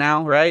Okta right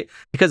now, right?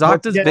 Because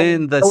Okta's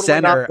been the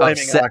center of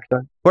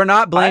we're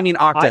not blaming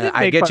Okta.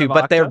 I get you,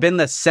 but they've been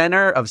the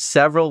center of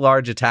several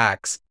large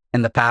attacks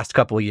in the past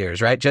couple of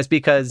years, right? Just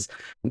because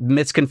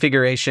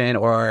misconfiguration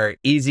or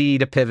easy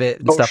to pivot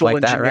and stuff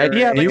like that, right?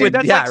 Yeah,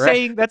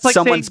 that's like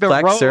someone's saying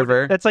the road,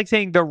 server. That's like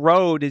saying the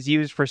road is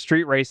used for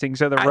street racing,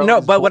 so the road.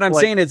 No, but what I'm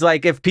saying is,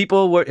 like, if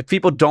people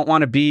don't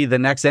want to be the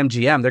next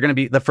MGM, they're going to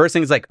be, the first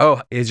thing is like,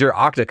 oh, is your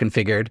Okta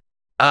configured?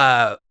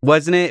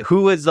 Wasn't it?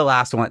 Who was the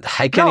last one?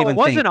 I can't even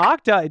think. It wasn't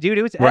Okta, dude.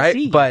 It was right?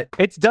 SE. But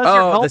it does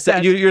your help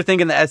desk. You're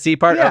thinking the SE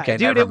part? Yeah, okay,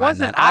 dude, never it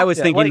wasn't mind then. I was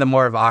Okta, thinking the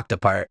more of Okta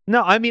part.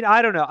 No, I mean,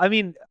 I don't know. I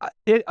mean,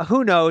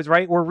 who knows,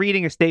 right? We're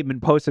reading a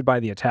statement posted by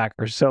the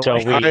attackers, so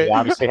we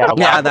obviously have.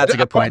 Yeah, that's a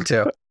good point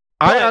too.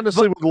 I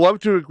honestly would love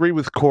to agree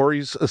with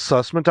Corey's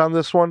assessment on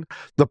this one.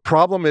 The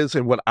problem is,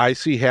 and what I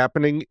see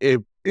happening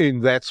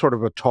in that sort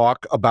of a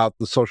talk about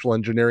the social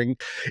engineering,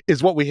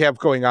 is what we have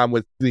going on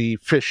with the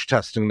fish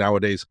testing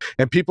nowadays,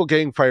 and people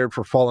getting fired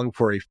for falling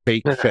for a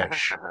fake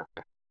fish.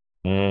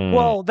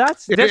 Well,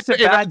 that's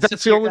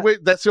the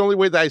only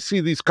way that I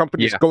see these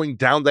companies going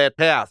down that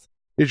path.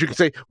 Is you can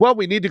say, well,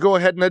 we need to go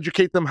ahead and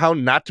educate them how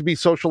not to be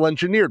social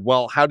engineered.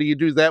 Well, how do you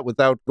do that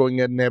without going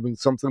ahead and having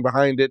something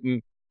behind it?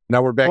 And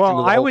now we're back to the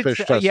whole fish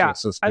testing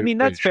system. I mean,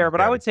 that's fair, but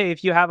I would say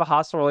if you have a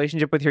hostile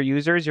relationship with your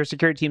users, your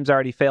security team's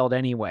already failed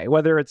anyway.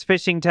 Whether it's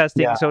phishing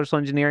testing, social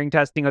engineering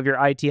testing of your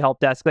IT help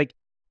desk, like,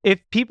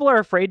 if people are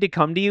afraid to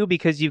come to you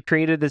because you've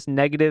created this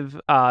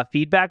negative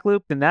feedback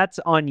loop, then that's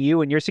on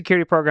you, and your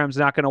security program's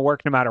not going to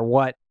work no matter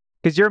what,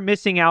 because you're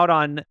missing out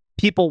on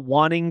people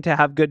wanting to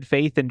have good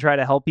faith and try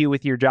to help you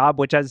with your job,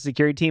 which as a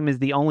security team is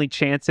the only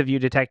chance of you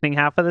detecting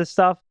half of this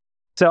stuff.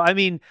 So, I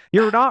mean,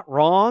 you're not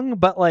wrong,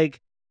 but like,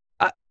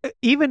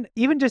 even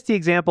just the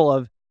example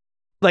of,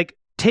 like,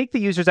 take the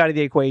users out of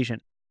the equation.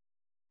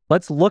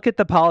 Let's look at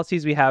the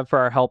policies we have for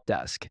our help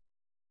desk.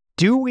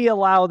 Do we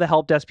allow the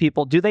help desk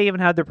people, do they even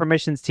have the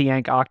permissions to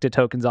yank Okta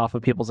tokens off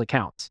of people's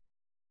accounts?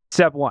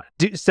 Step 1.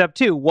 Step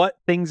 2, what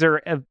things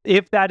are,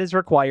 if that is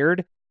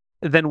required,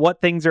 then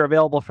what things are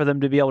available for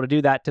them to be able to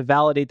do that to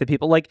validate the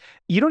people? Like,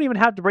 you don't even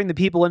have to bring the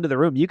people into the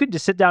room. You can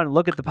just sit down and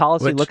look at the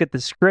policy, look at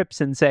the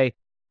scripts and say,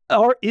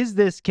 or is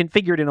this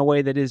configured in a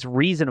way that is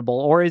reasonable?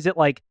 Or is it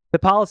like the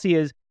policy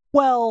is,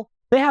 well,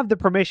 they have the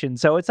permission,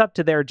 so it's up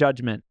to their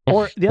judgment.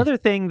 Or the other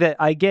thing that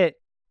I get,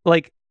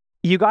 like,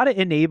 you got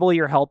to enable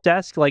your help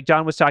desk. Like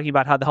John was talking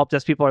about how the help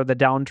desk people are the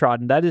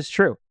downtrodden. That is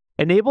true.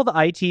 Enable the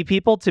IT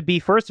people to be,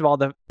 first of all,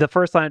 the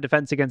first line of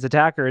defense against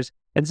attackers.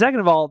 And second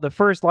of all, the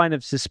first line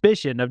of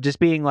suspicion of just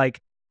being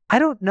like, I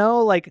don't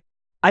know, like,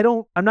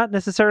 I'm not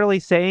necessarily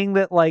saying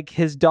that like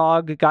his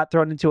dog got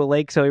thrown into a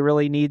lake, so he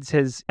really needs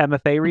his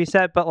MFA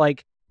reset, but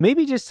like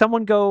maybe just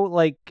someone go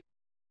like,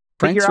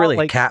 Frank's really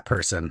like, a cat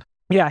person.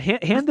 Yeah,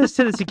 hand this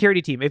to the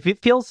security team. If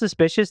it feels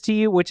suspicious to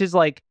you, which is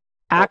like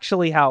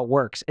actually how it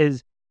works,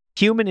 is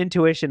human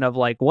intuition of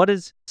like, what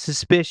is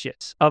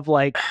suspicious of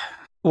like,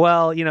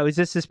 well, you know, is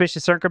this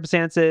suspicious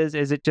circumstances?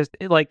 Is it just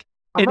like,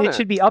 and it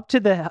should be up to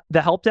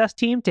the help desk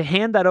team to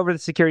hand that over to the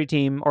security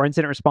team or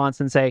incident response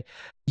and say,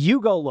 you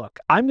go look,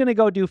 I'm going to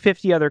go do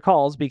 50 other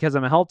calls because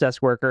I'm a help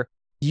desk worker.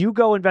 You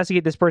go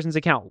investigate this person's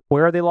account.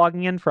 Where are they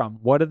logging in from?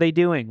 What are they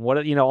doing?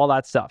 What, you know, all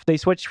that stuff. They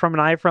switched from an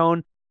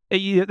iPhone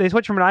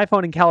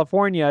in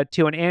California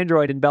to an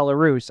Android in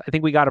Belarus. I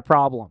think we got a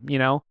problem, you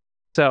know?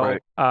 So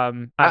right.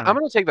 I'm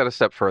going to take that a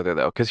step further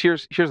though, because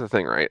here's the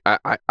thing, right?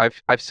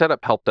 I've set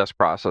up help desk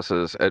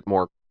processes at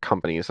more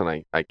companies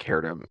than I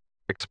care to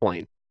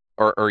explain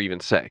or even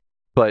say.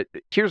 But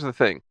here's the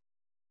thing.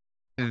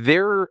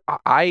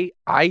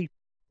 I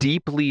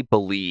deeply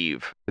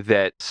believe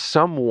that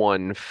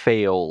someone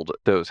failed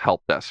those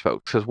help desk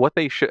folks, because what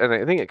they should, and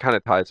I think it kind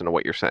of ties into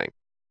what you're saying,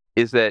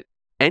 is that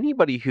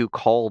anybody who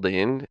called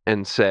in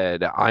and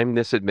said, I'm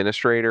this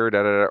administrator,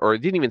 or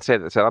didn't even say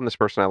that, said, I'm this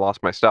person, I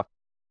lost my stuff,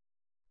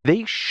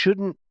 they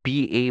shouldn't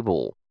be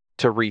able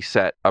to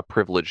reset a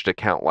privileged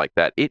account like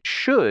that. It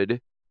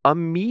should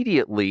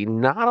immediately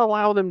not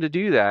allow them to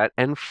do that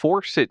and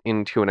force it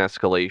into an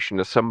escalation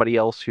to somebody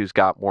else who's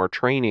got more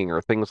training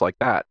or things like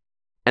that.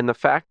 And the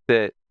fact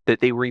that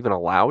they were even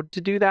allowed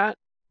to do that,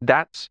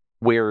 that's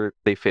where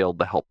they failed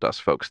the help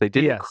desk folks. They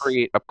didn't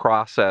create a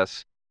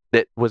process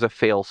that was a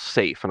fail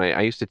safe. And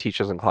I used to teach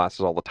this in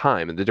classes all the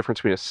time. And the difference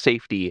between a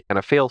safety and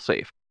a fail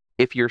safe.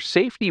 If your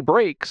safety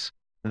breaks,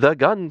 the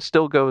gun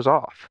still goes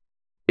off.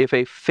 If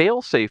a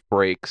fail safe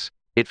breaks,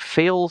 it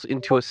fails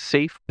into a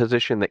safe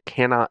position that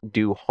cannot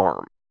do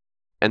harm.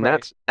 And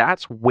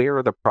that's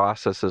where the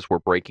processes were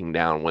breaking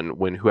down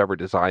when whoever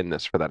designed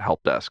this for that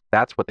help desk,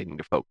 that's what they need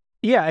to focus.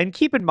 Yeah, and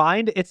keep in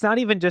mind, it's not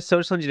even just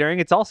social engineering,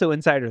 it's also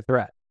insider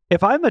threat.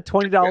 If I'm a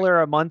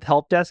 $20 a month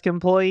help desk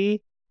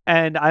employee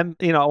and I'm,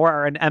 you know,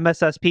 or an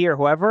MSSP or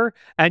whoever,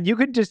 and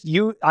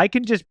I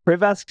can just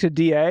privesk to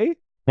DA.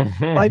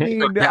 I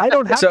mean, I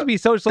don't have to be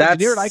social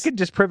engineered. I can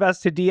just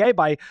privesk to DA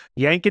by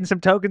yanking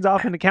some tokens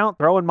off an account,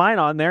 throwing mine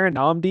on there, and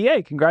now I'm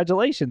DA.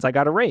 Congratulations, I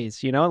got a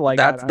raise. You know, like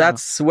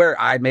that's where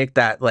I make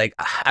that. Like,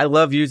 I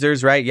love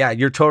users, right? Yeah,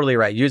 you're totally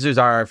right. Users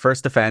are our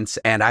first defense,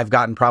 and I've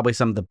gotten probably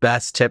some of the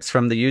best tips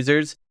from the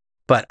users.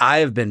 But I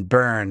have been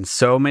burned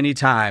so many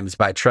times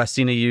by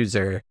trusting a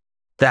user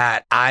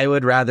that I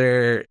would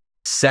rather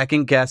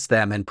second guess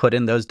them and put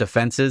in those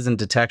defenses and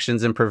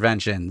detections and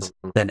preventions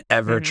than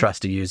ever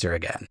trust a user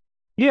again.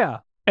 Yeah,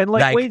 and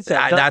like Wade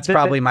said, that's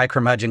probably my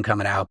curmudgeon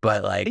coming out,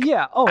 but like,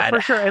 yeah,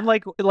 for sure. And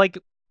like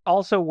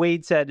also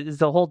Wade said, is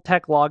the whole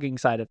tech logging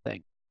side of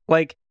things.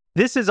 Like,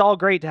 this is all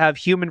great to have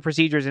human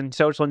procedures in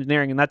social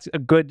engineering, and that's a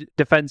good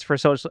defense for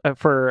social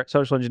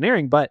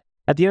engineering. But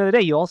at the end of the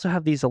day, you also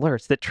have these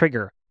alerts that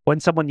trigger when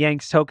someone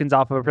yanks tokens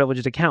off of a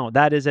privileged account.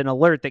 That is an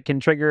alert that can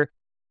trigger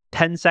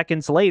 10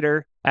 seconds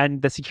later,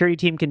 and the security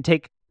team can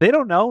take. They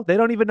don't know. They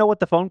don't even know what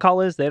the phone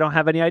call is. They don't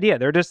have any idea.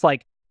 They're just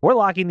like, we're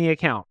locking the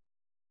account.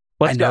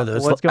 I know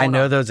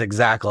those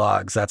exact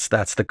logs. That's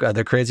the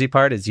other crazy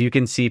part is you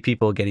can see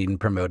people getting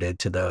promoted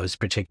to those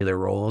particular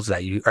roles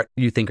that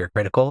you think are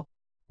critical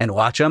and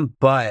watch them.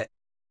 But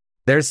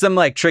there's some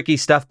like tricky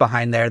stuff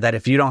behind there that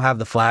if you don't have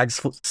the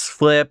flags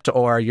flipped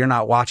or you're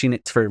not watching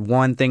it for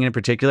one thing in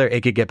particular,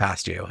 it could get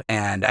past you.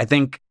 And I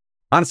think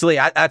honestly,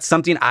 that's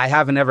something I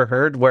haven't ever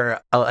heard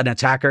where an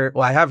attacker.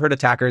 Well, I have heard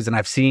attackers and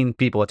I've seen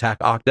people attack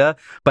Okta,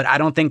 but I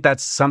don't think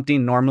that's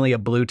something normally a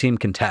blue team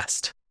can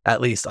test. At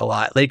least a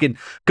lot. They can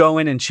go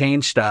in and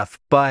change stuff,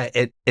 but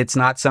it's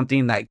not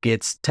something that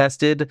gets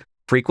tested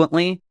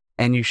frequently.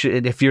 And you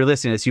should, if you're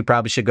listening to this, you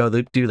probably should go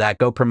do that.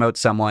 Go promote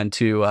someone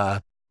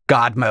to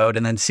God mode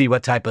and then see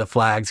what type of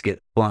flags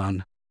get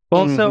blown.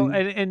 Well, so,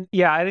 and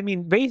yeah, I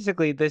mean,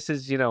 basically this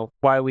is, you know,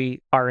 why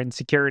we are in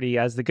security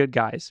as the good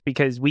guys,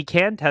 because we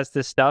can test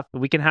this stuff,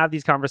 we can have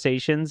these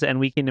conversations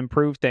and we can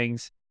improve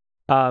things.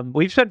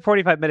 We've spent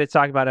 45 minutes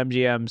talking about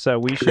MGM, so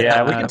we should.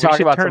 Yeah, we can talk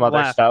about some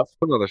other stuff.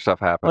 Some other stuff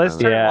happened. Let's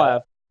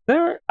turn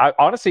left.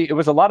 Honestly, it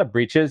was a lot of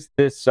breaches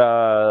this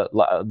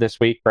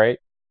week, right?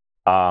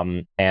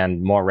 And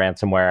more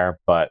ransomware,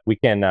 but we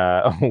can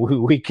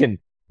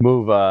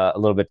move a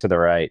little bit to the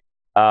right.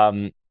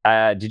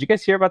 Did you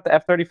guys hear about the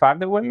F-35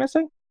 that went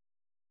missing?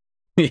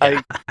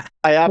 Yeah.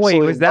 I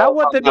absolutely. Wait, was that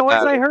what the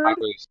noise I heard?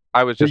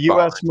 I was just the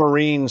U.S.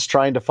 Marines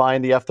trying to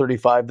find the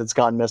F-35 that's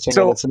gone missing.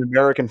 So, and it's an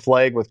American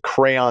flag with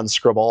crayon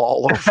scribble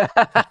all over.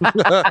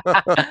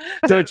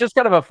 So it's just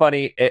kind of a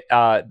funny,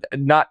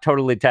 not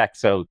totally tech,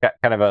 so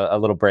kind of a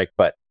little break.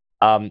 But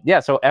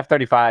So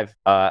F-35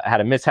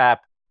 had a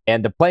mishap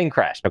and the plane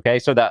crashed. Okay,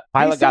 so the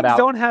pilot got out.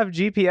 Don't have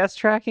GPS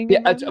tracking.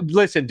 Yeah,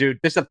 listen, dude,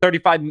 this is a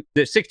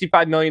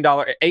 $65 million,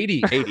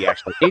 $80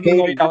 actually, $80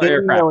 million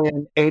aircraft,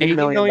 $80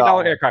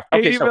 million aircraft.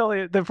 Okay, so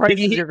million, the prices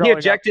he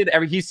ejected.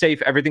 He's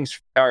safe. Everything's,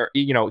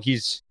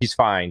 he's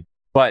fine.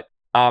 But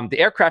the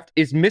aircraft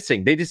is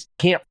missing. They just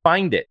can't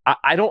find it.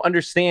 I don't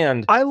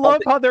understand. I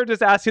love how they're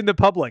just asking the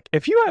public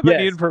if you have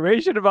any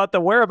information about the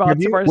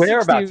whereabouts of our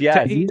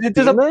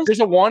there's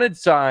a wanted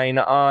sign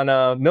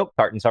on milk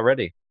cartons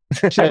already.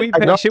 Should we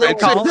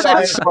call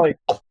it?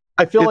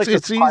 I feel like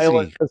this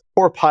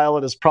poor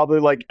pilot is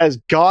probably like, as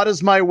God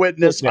is my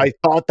witness, I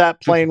thought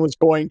that plane was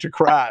going to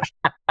crash.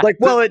 Like,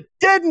 well, it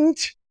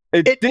didn't.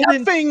 It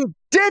effing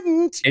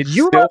didn't.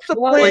 You left the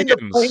plane. The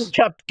plane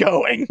kept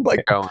going.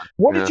 Like,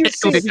 what did you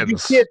see? Did you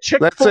see a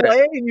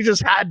Chick-fil-A and you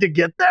just had to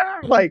get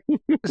there? Like,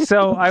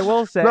 so I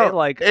will say,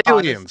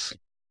 aliens.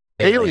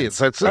 Aliens.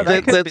 That's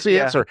the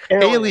answer.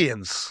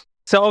 Aliens.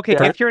 So okay,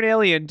 if you're an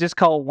alien, just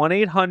call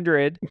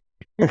 1-800.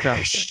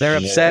 They're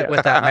upset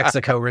with that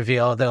Mexico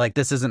reveal. They're like,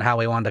 this isn't how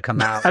we wanted to come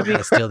out. We're going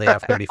to steal the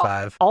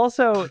F-35.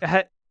 Also,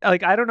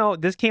 I don't know,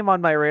 this came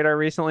on my radar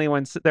recently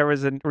when there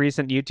was a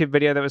recent YouTube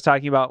video that was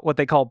talking about what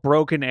they call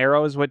broken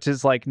arrows, which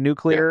is like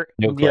nuclear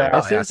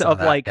misses of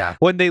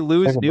when they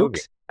lose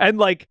nukes. And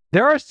like,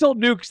 there are still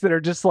nukes that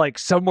are just like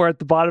somewhere at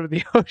the bottom of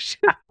the ocean.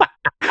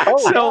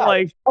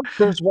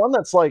 There's one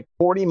that's like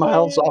 40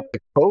 miles off the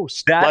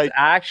coast. That's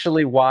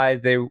actually why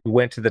they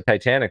went to the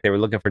Titanic. They were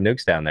looking for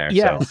nukes down there.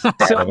 Yeah.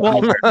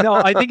 No,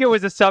 I think it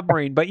was a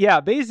submarine. But yeah,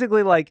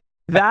 basically like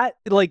that,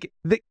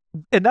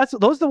 and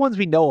those are the ones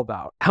we know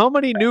about. How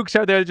many nukes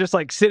are there just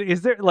like sitting?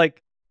 Is there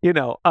like,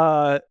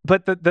 but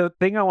the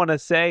thing I want to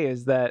say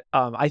is that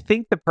I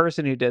think the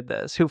person who did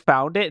this, who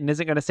found it and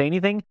isn't going to say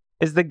anything,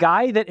 is the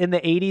guy that in the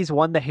 80s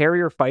won the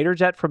Harrier fighter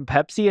jet from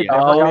Pepsi.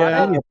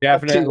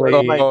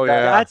 Definitely.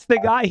 That's the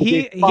guy.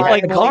 He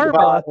like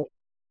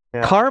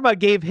Karma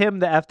gave him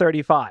the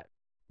F-35.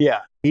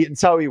 Yeah,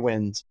 it's how he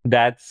wins.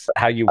 That's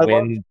how you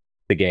win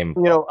the game.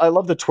 I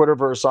love the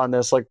Twitterverse on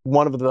this. Like,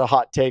 one of the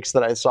hot takes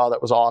that I saw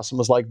that was awesome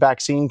was like,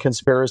 vaccine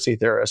conspiracy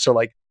theorists are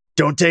like,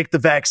 don't take the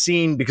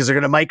vaccine because they're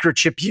going to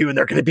microchip you and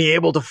they're going to be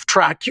able to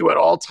track you at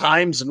all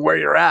times and where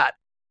you're at.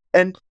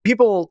 And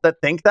people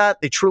that think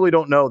that, they truly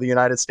don't know the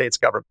United States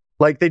government.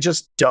 Like, they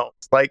just don't.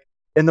 Like,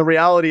 and the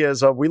reality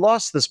is, we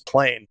lost this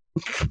plane,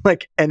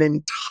 like an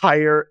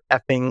entire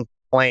effing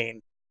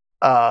plane.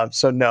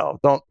 So no,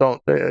 don't.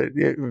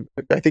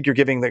 I think you're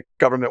giving the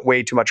government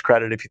way too much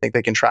credit if you think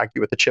they can track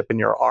you with a chip in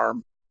your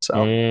arm.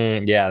 So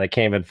they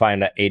can't even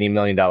find an $80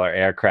 million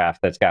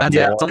aircraft that's got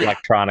more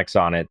electronics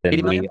on it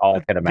than we all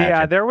could imagine.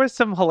 Yeah, there was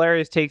some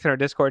hilarious takes in our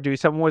Discord, dude.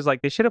 Someone was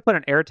like, they should have put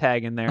an air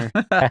tag in there.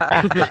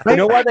 You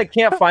know why they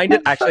can't find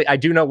it? Actually, I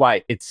do know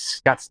why. It's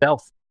got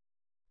stealth.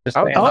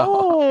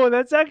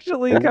 That's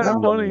actually kind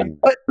of funny.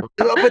 But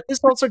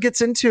this also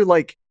gets into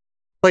like,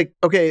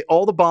 okay,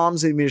 all the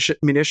bombs and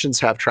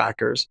munitions have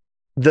trackers.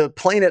 The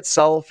plane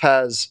itself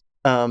has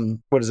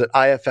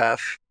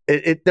IFF.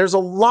 There's a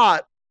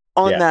lot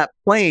on that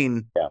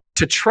plane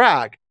to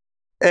track,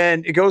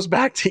 and it goes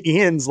back to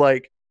Ian's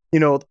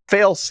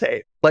fail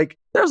safe. Like,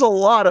 there's a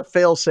lot of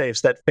fail safes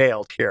that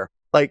failed here.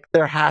 Like,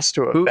 there has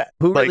to have been.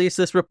 Who released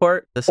this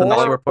report? This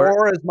initial report,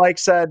 or as Mike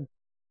said,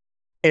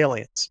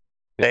 aliens.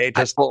 They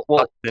just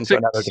into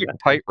another dimension.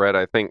 Tight Red,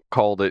 I think,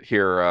 called it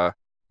here.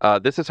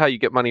 This is how you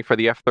get money for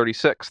the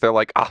F-36. They're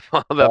like, the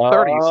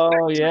 36.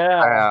 Oh,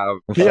 yeah.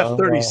 The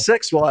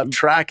F-36 will have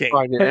tracking.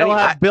 It'll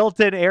have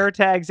built-in air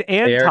tags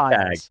and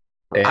tiles.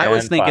 I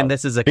was thinking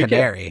this is a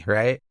canary,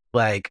 right?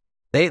 Like,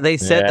 they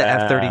said the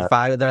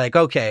F-35. They're like,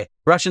 okay,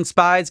 Russian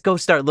spies, go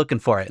start looking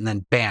for it. And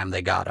then, bam,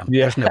 they got them.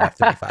 Yeah. There's no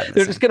F-35.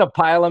 They're just going to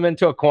pile them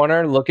into a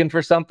corner looking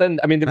for something.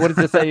 I mean, what does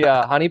this say,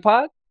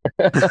 honeypot?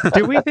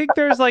 Do we think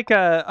there's like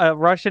a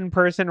Russian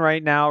person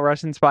right now,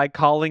 Russian spy,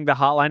 calling the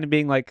hotline and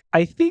being like,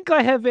 I think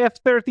I have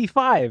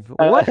F-35.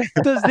 What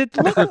does it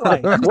look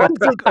like? What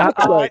does it look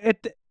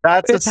like?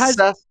 That's a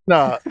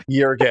Cessna,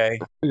 Yergay.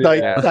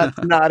 That's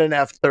not an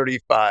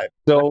F-35.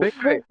 So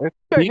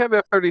I have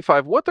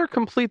F-35. What are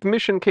complete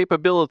mission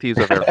capabilities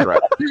of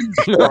aircraft?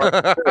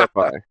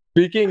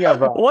 Speaking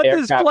of what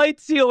is flight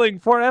ceiling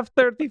for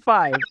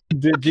F-35?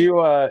 Did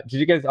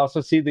you guys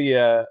also see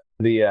the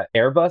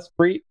Airbus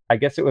freak? I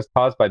guess it was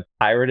caused by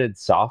pirated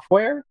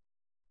software,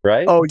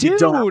 right? Oh,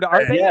 dude,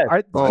 are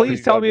they?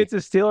 Please tell me it's a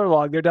Steeler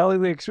log. They're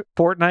downloading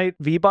Fortnite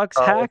V-Bucks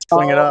hacks.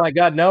 Oh my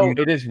God, no!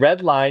 It is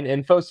Redline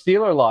Info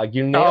Steeler log.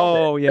 You nailed it.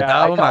 Oh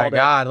yeah! Oh my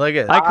God! Look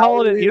at. I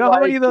called it. You know how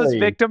many of those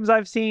victims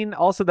I've seen?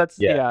 Also, that's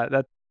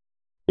that's.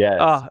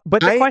 Yes.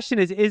 But the question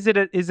is it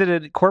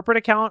a corporate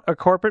account, a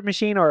corporate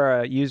machine, or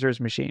a user's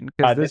machine?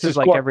 Because this is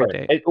like corporate.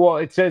 every day.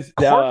 It says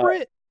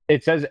corporate.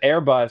 It says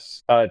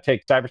Airbus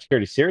takes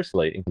cybersecurity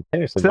seriously and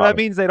continuously. So that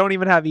means they don't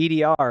even have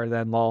EDR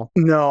then, lol.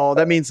 No,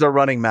 that means they're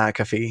running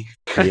McAfee.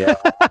 Yeah.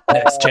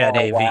 Next Gen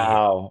AV.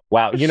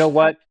 Wow. You know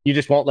what? You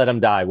just won't let them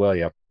die, will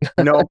you?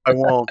 No, I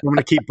won't. I'm going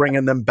to keep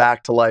bringing them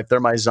back to life.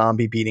 They're my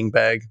zombie beating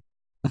bag.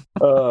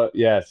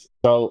 Yes.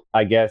 So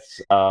I guess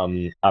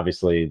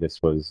obviously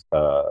this was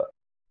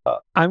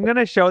I'm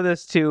gonna show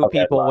this to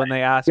people when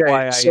they ask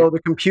why So the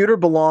computer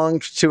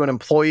belonged to an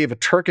employee of a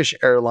Turkish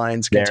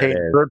Airlines There it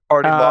containing is.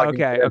 third-party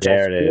logging okay, credentials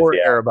There it is, for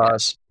yeah.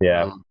 Airbus.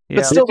 Yeah.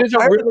 Yeah. Still, this is a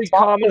pirate really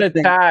software common thing-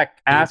 attack.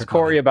 Ask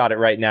Corey about it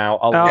right now.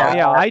 Oh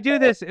yeah, I do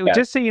this.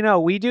 Just so you know,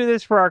 we do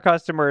this for our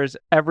customers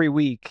every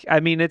week. I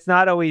mean, it's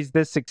not always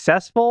this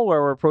successful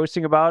where we're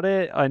posting about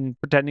it and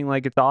pretending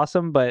like it's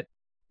awesome, but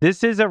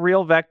this is a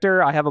real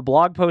vector. I have a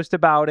blog post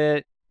about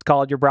it. It's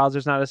called "Your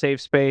Browser's Not a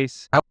Safe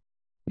Space."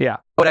 Yeah.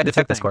 What I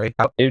detect this, Corey?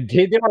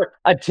 They were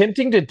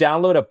attempting to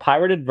download a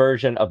pirated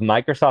version of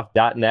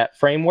Microsoft.NET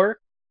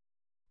framework.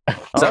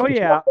 Oh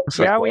yeah,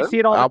 yeah, we see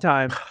it all the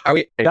time. Are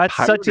we? That's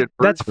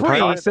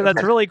free, so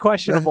that's really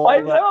questionable. I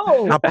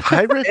know. A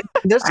pirate?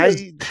 This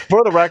is,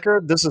 for the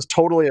record, this is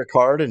totally a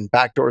card in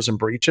Backdoors and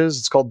Breaches.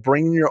 It's called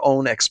Bring Your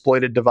Own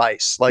Exploited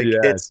Device. Like,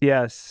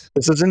 yes.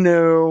 This isn't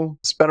new.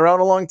 It's been around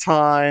a long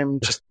time.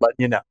 Just letting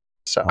you know.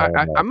 So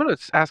I'm going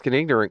to ask an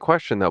ignorant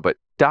question, though, but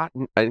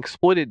an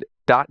exploited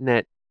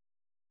 .NET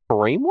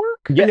framework?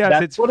 Yeah,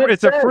 yes,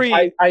 it's a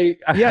free.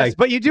 Yes,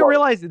 but you do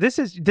realize this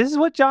is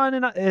what John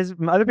and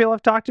other people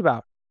have talked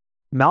about.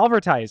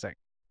 Malvertising.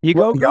 You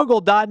go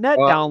Google .NET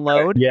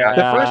download. Yeah.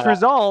 The first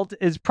result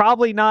is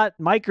probably not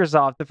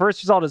Microsoft. The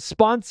first result is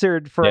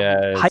sponsored from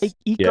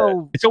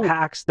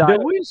ecohacks.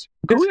 Who is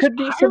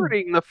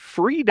pirating the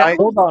free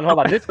download? Hold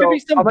on. This could be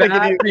some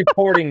bad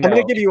reporting. I'm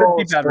going to give you all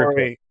a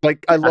story.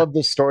 Like, I love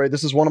this story.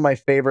 This is one of my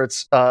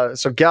favorites.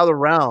 So gather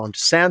round.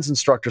 Sans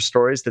instructor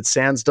stories that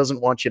Sans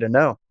doesn't want you to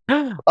know.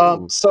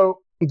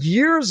 So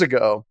years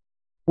ago,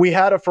 we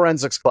had a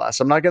forensics class.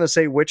 I'm not going to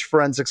say which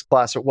forensics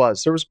class it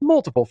was. There was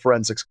multiple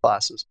forensics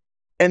classes.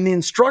 And the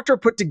instructor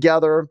put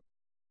together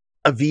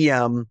a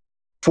VM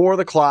for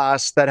the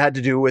class that had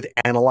to do with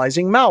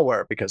analyzing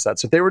malware, because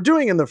that's what they were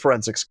doing in the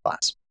forensics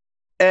class.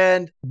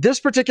 And this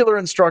particular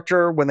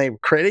instructor, when they were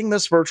creating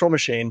this virtual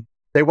machine,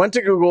 they went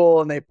to Google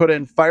and they put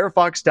in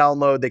Firefox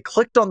download. They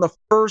clicked on the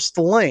first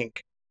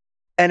link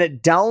and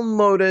it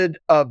downloaded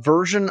a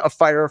version of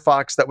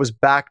Firefox that was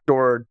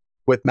backdoored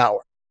with malware,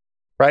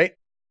 right?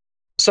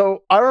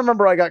 So I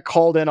remember I got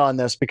called in on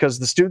this because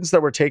the students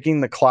that were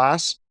taking the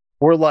class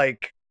were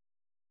like,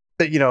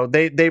 they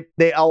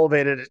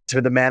elevated it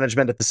to the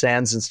management at the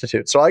SANS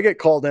Institute. So I get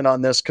called in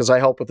on this because I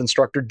help with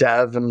instructor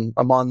dev and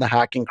I'm on the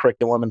hacking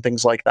curriculum and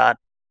things like that.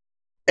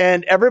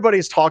 And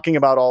everybody's talking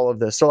about all of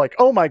this. They're like,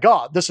 oh my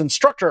God, this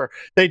instructor,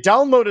 they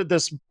downloaded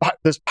this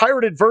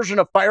pirated version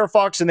of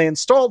Firefox and they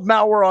installed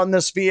malware on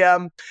this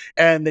VM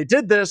and they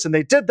did this and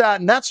they did that.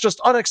 And that's just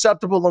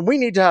unacceptable. And we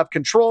need to have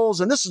controls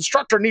and this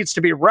instructor needs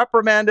to be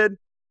reprimanded.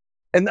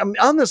 And I'm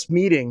on this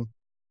meeting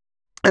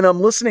and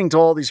I'm listening to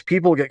all these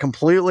people get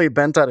completely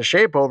bent out of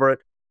shape over it.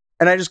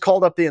 And I just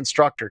called up the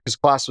instructor because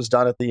class was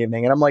done at the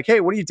evening. And I'm like,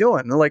 hey, what are you doing?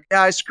 And they're like,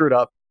 yeah, I screwed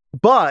up.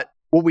 But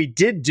what we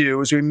did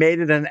do is we made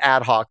it an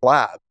ad hoc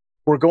lab.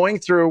 We're going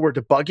through, we're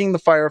debugging the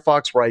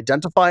Firefox, we're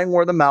identifying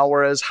where the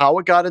malware is, how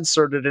it got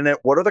inserted in it,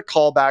 what are the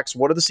callbacks,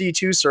 what are the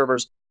C2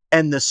 servers,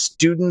 and the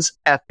students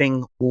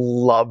effing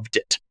loved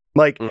it.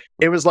 Like,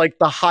 it was like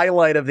the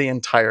highlight of the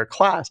entire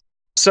class.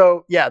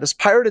 So yeah, this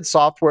pirated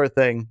software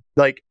thing,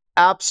 like,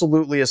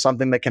 absolutely is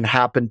something that can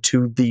happen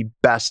to the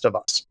best of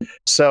us.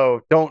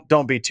 So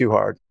don't be too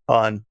hard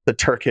on the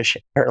Turkish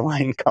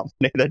airline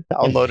company that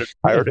downloaded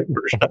pirated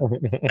version of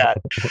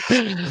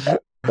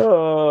that.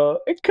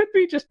 It could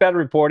be just bad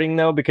reporting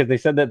though, because they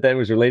said that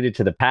was related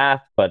to the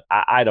path, but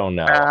I don't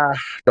know.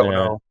 Don't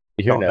know.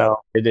 Don't know.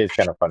 It is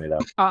kind of funny though.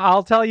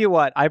 I'll tell you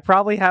what, I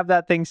probably have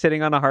that thing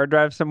sitting on a hard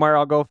drive somewhere.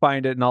 I'll go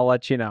find it and I'll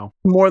let you know.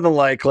 More than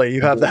likely,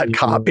 you have that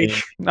copy.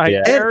 I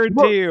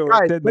guarantee you.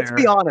 Guys,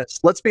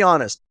 let's be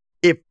honest.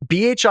 If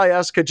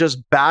BHIS could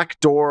just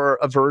backdoor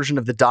a version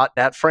of the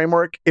 .NET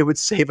framework, it would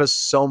save us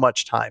so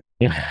much time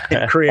in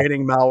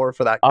creating malware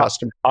for that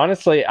customer.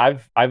 Honestly,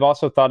 I've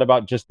also thought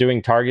about just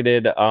doing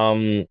targeted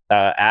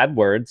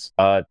AdWords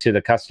to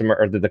the customer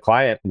or to the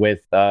client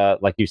with,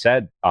 like you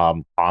said,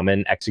 common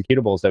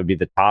executables that would be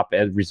the top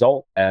end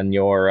result, and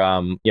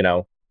your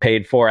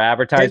paid for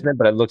advertisement,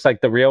 but it looks like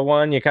the real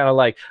one. You're kind of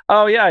like,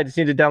 oh yeah, I just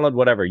need to download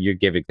whatever. You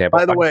give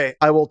examples. By the way,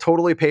 I will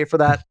totally pay for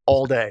that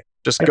all day.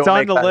 Just it's go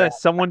on the list. Happen.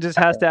 Someone just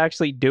has to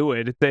actually do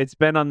it. It's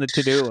been on the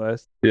to-do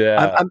list.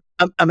 Yeah,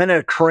 I'm in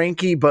a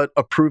cranky but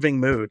approving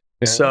mood.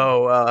 Yeah.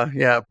 So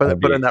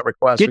put in that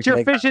request. Get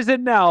your fishes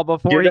in now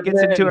before he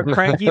gets into a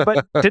cranky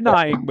but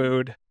denying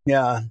mood.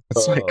 Yeah,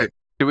 it's like.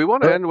 Do we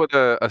want to end with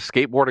a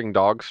skateboarding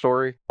dog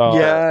story?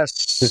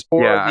 Yes.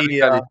 Go ahead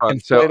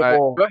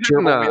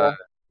and,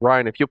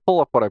 Ryan, if you pull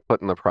up what I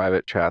put in the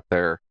private chat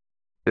there,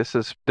 this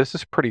is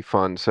pretty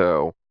fun.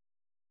 So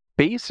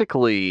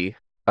basically.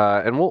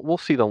 And we'll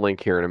see the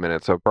link here in a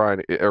minute. So,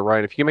 Ryan,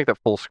 if you can make that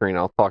full screen,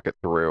 I'll talk it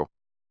through.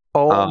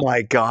 Oh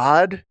my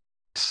God!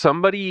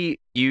 Somebody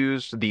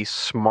used the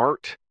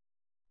smart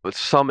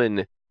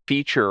summon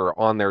feature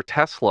on their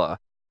Tesla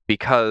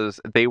because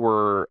they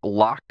were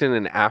locked in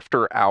an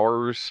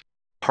after-hours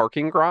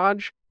parking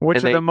garage,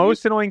 which are the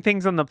most annoying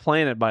things on the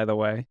planet, by the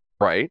way.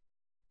 Right,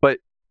 but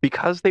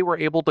because they were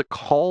able to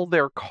call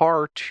their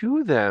car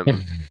to them,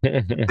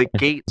 the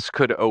gates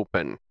could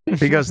open.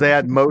 Because they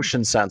had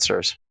motion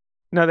sensors.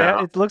 No,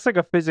 it looks like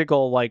a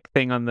physical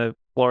thing on the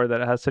floor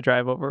that it has to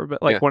drive over,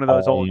 but one of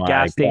those old my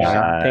gas station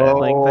God.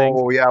 link things.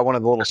 Oh yeah, one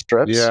of the little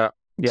strips. Yeah.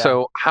 Yeah.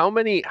 So how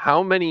many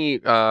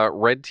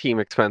red team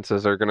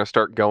expenses are going to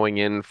start going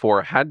in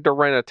for had to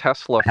rent a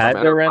Tesla from Had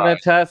to rent a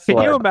Enterprise? Tesla.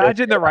 Can you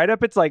imagine the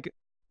write-up? It's like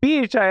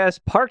BHIS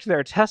parked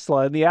their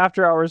Tesla in the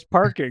after-hours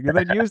parking and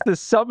then used the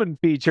summon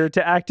feature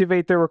to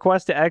activate the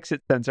request to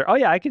exit sensor. Oh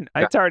yeah,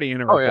 it's already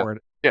in a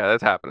report. Yeah,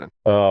 that's happening.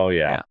 Oh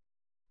yeah.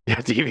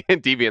 Yeah,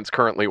 Deviant's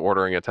currently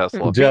ordering a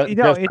Tesla.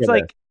 It's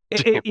like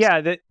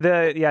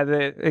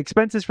the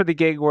expenses for the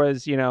gig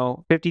was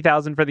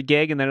 $50,000 for the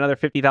gig and then another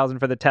 $50,000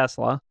 for the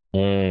Tesla.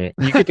 You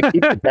get to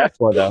keep the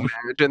Tesla though.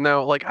 Imagine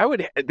though,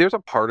 there's a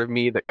part of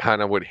me that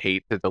kind of would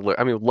hate to deliver.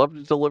 I mean, would love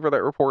to deliver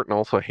that report and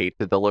also hate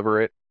to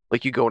deliver it.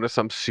 Like you go into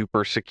some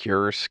super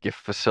secure skiff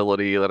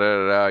facility,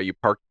 you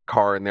park the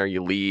car in there,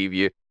 you leave,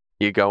 you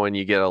go and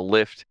you get a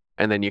lift,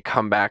 and then you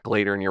come back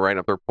later and you write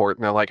up the report,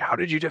 and they're like, "How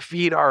did you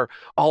defeat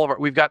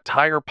we've got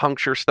tire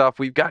puncture stuff,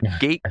 we've got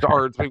gate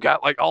guards, we've got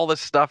all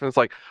this stuff," and it's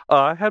like,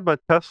 I had my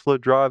Tesla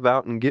drive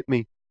out and get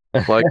me.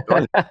 Like,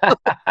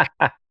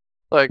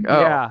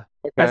 yeah.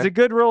 Okay. As a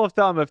good rule of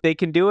thumb, if they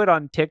can do it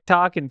on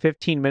TikTok in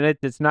 15 minutes,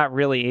 it's not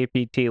really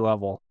APT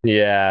level.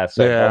 Yeah,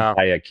 so don't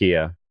buy a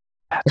Kia.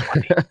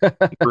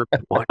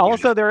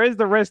 Also, there is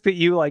the risk that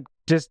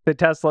the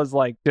Tesla's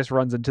just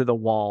runs into the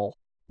wall.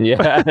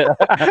 Yeah.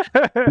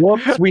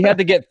 Whoops, we had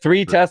to get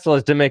 3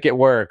 Teslas to make it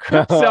work.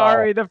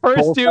 Sorry, the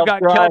first 2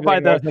 got killed by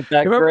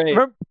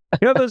remember,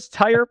 those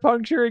tire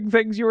puncturing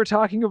things you were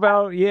talking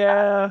about?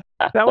 Yeah,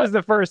 that was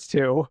the first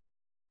 2.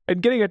 And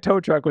getting a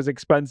tow truck was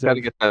expensive. Got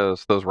to get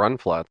those run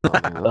flats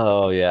on.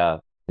 Oh yeah,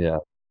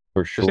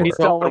 for sure. They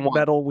sell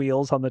metal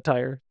wheels on the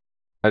tire.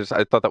 I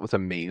thought that was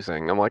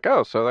amazing. I'm like,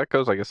 oh, so that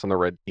goes, I guess, in the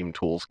Red Team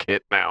Tools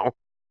kit now.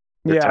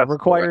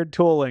 Required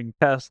tooling,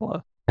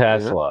 Tesla. Yeah,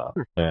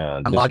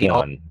 I'm logging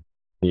one.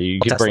 You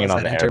can bring it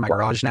on that enter my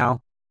garage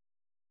now.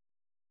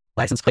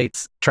 License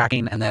plates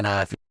tracking, and then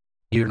if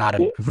you're not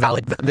a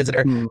valid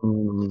visitor,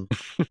 you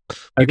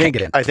can't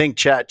get in. I think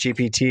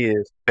ChatGPT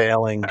is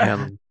failing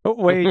him.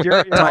 Wade,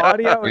 your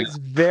audio is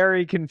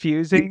very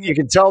confusing. You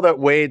can tell that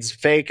Wade's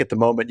fake at the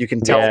moment. You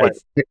can tell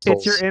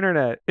it's your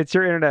internet. It's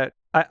your internet.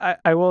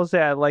 I will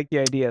say I like the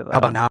idea. How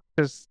about now?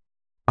 Just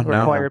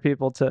require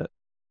people to.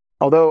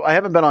 Although I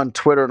haven't been on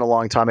Twitter in a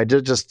long time, I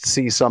did just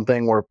see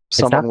something where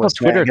someone was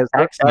saying, "Has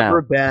there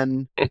ever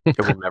been?"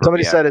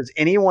 Somebody said, "Has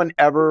anyone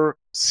ever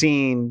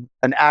seen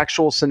an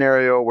actual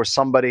scenario where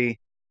somebody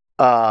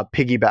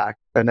piggybacked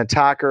an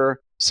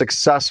attacker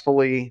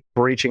successfully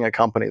breaching a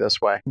company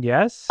this way?"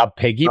 Yes, a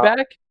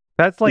piggyback.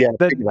 That's the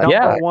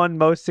number one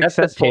most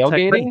successful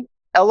technique.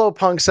 Elo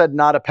Punk said,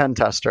 "Not a pen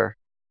tester."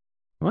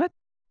 What?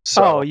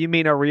 So, you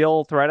mean a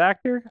real threat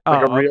actor?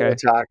 Like a real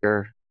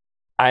attacker.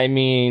 I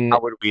mean,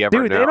 how would we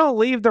ever know? They don't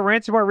leave the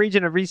ransomware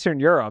region of Eastern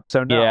Europe,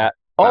 so no. Yeah.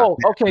 Oh,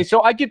 okay.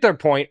 So I get their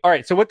point. All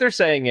right. So what they're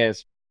saying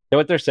is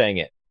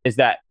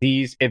that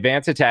these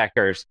advanced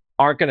attackers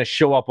aren't going to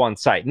show up on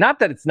site. Not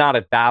that it's not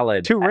a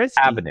valid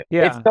avenue.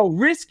 Yeah. It's so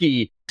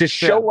risky to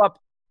show up.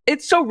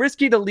 It's so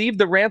risky to leave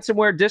the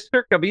ransomware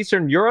district of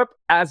Eastern Europe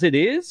as it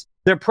is.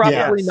 They're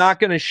probably not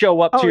going to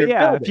show up to your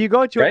building, if you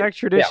go to an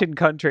extradition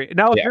country.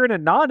 Now, if you're in a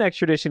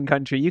non-extradition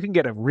country, you can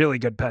get a really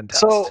good pen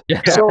test. So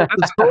that's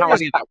how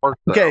any of that works.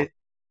 Okay,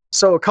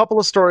 so a couple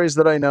of stories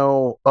that I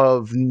know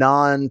of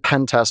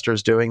non-pen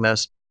testers doing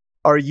this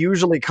are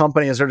usually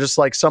companies that are just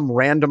like some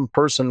random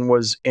person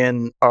was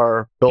in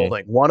our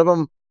building. One of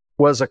them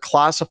was a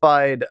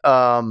classified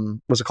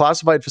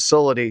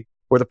facility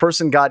where the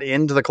person got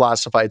into the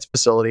classified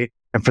facility.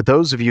 And for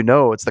those of you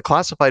know, it's the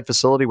classified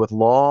facility with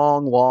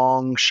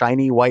long,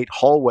 shiny white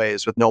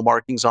hallways with no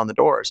markings on the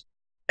doors.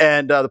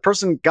 And the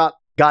person got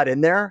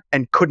in there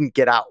and couldn't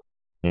get out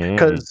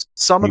because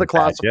some of the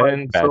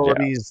classified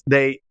facilities,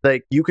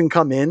 you can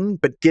come in,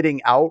 but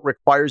getting out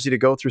requires you to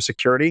go through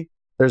security.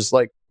 There's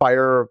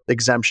fire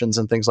exemptions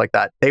and things like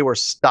that. They were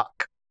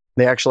stuck.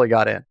 They actually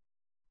got in.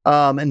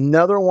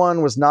 Another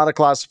one was not a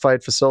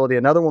classified facility.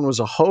 Another one was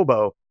a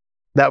hobo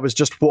that was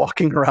just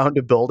walking around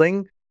a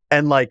building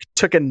and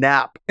took a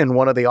nap in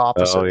one of the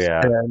offices. Oh,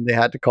 yeah. And they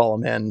had to call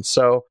him in.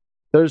 So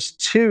there's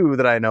 2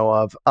 that I know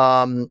of.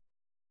 And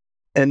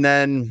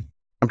then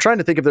I'm trying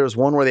to think if there was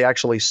one where they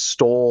actually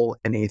stole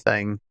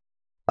anything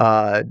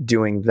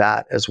doing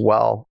that as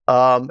well.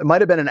 It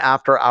might have been an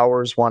after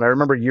hours one. I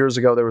remember years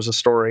ago there was a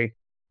story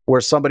where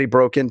somebody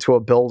broke into a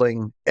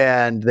building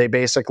and they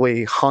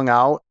basically hung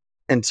out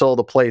until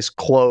the place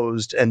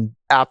closed. And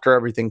after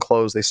everything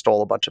closed, they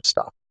stole a bunch of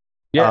stuff.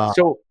 Yeah.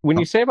 So when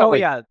you say about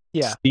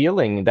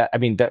stealing, that, I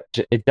mean, that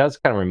it does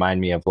kind of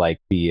remind me of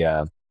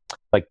the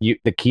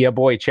Kia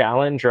Boy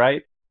challenge,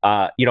 right?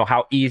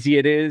 How easy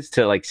it is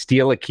to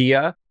steal a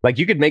Kia.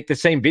 You could make the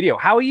same video.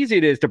 How easy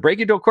it is to break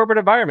into a corporate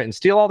environment and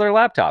steal all their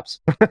laptops.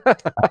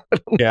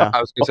 Yeah, I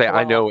was gonna say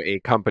I know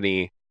a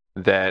company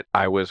that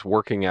I was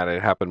working at.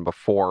 It happened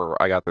before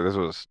I got there. This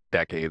was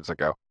decades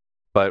ago.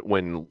 But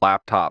when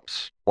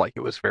laptops like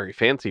it was very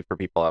fancy for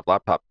people to have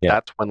laptops. Yeah.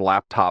 That's when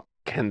laptop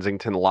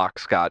Kensington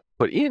locks got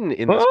put in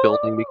this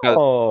building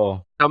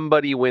because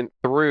somebody went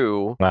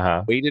through,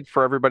 waited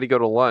for everybody to go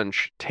to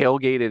lunch,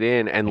 tailgated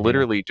in, and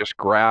literally just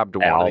grabbed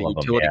one of the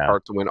utility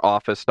carts and went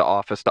office to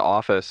office to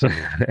office and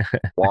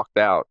walked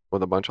out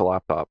with a bunch of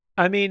laptops.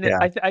 I mean,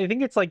 I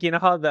think it's like, you know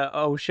how the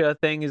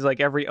OSHA thing is like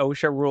every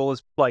OSHA rule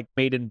is like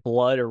made in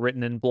blood or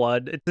written in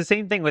blood. It's the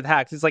same thing with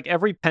hacks. It's like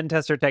every pen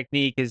tester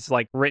technique is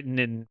like written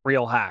in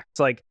real hacks.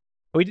 Like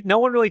no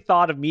one really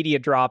thought of media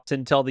drops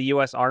until the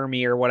U.S.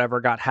 Army or whatever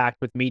got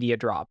hacked with media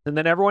drops, and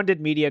then everyone did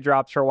media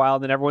drops for a while.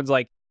 And then everyone's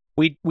like,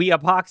 we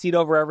epoxied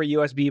over every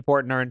USB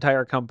port in our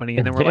entire company,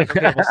 and then we're like,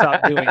 okay, we'll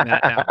stop doing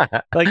that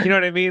now. Like, you know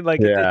what I mean?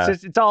 Like,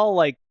 it's all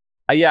like,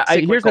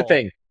 here's the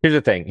thing.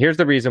 Here's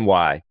the reason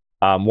why.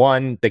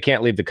 One, they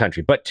can't leave the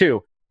country, but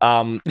two,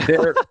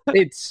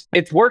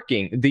 it's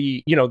working.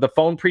 The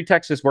phone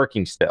pretext is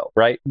working still,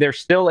 right? They're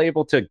still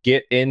able to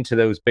get into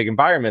those big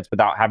environments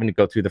without having to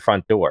go through the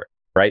front door.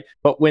 Right.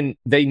 But when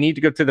they need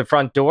to go to the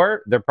front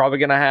door, they're probably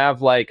going to have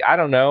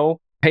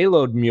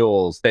payload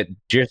mules that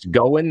just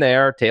go in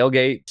there,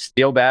 tailgate,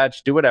 steal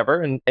badge, do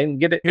whatever, and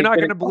get it. You're not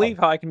going to believe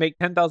how I can make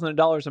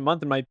 $10,000 a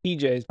month in my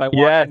PJs by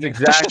watching. Yes,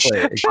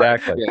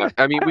 exactly. Yeah.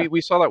 I mean, we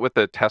saw that with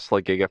the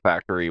Tesla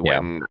Gigafactory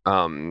when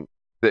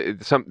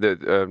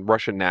the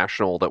Russian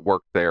national that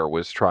worked there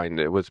was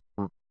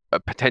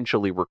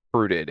potentially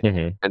recruited,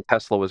 and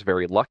Tesla was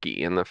very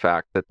lucky in the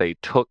fact that they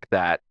took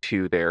that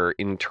to their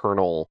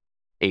internal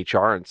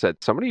HR and said,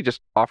 somebody just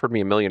offered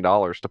me $1 million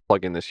to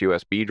plug in this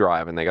USB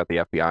drive, and they got the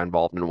FBI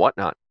involved and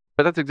whatnot.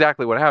 But that's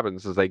exactly what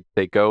happens is they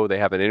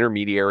have an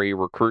intermediary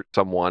recruit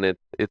someone.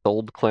 It's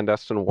old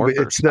clandestine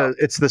warfare.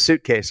 It's the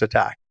suitcase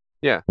attack.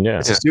 Yeah.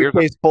 It's a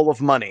suitcase full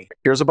of money.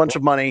 Here's a bunch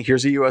of money.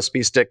 Here's a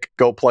USB stick.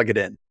 Go plug it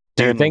in.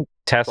 Do you think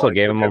Tesla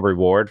gave him a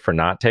reward for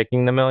not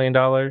taking the $1 million?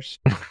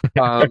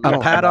 A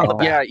pat on the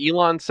back. Yeah,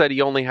 Elon said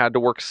he only had to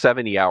work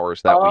 70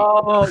 hours that week.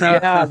 Oh,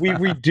 yeah. We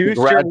reduced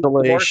your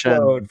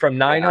workload from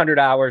 900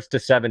 hours to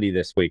 70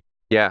 this week.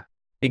 Yeah.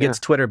 He gets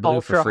Twitter Blue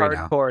Ultra for free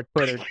now. hardcore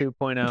Twitter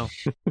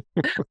 2.0.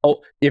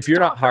 Oh, if you're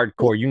not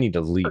hardcore, you need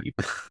to leave.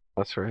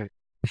 That's right.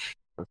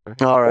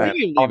 All right.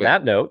 On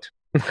that note.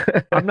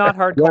 I'm not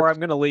hardcore. I'm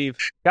going to leave.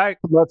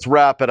 Let's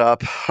wrap it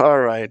up. All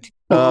right.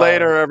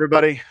 Later,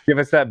 everybody. Give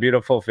us that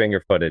beautiful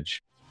finger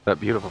footage. That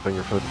beautiful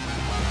finger footage.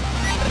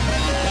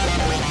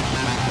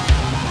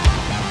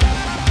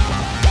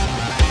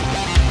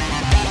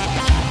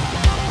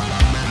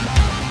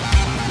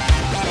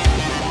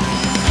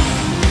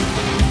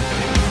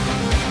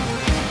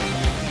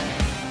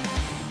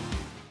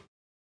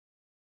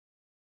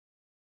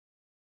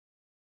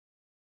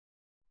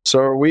 So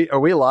are we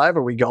live?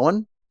 Are we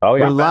going? Oh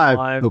yeah, we're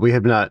live, but we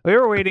have not. We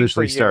were waiting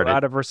for you started.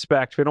 out of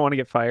respect. We don't want to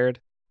get fired.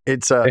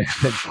 It's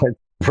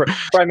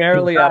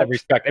primarily out of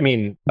respect. I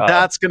mean,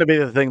 that's going to be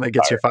the thing that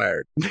gets you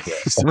fired.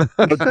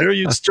 But there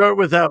you start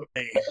without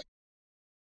me.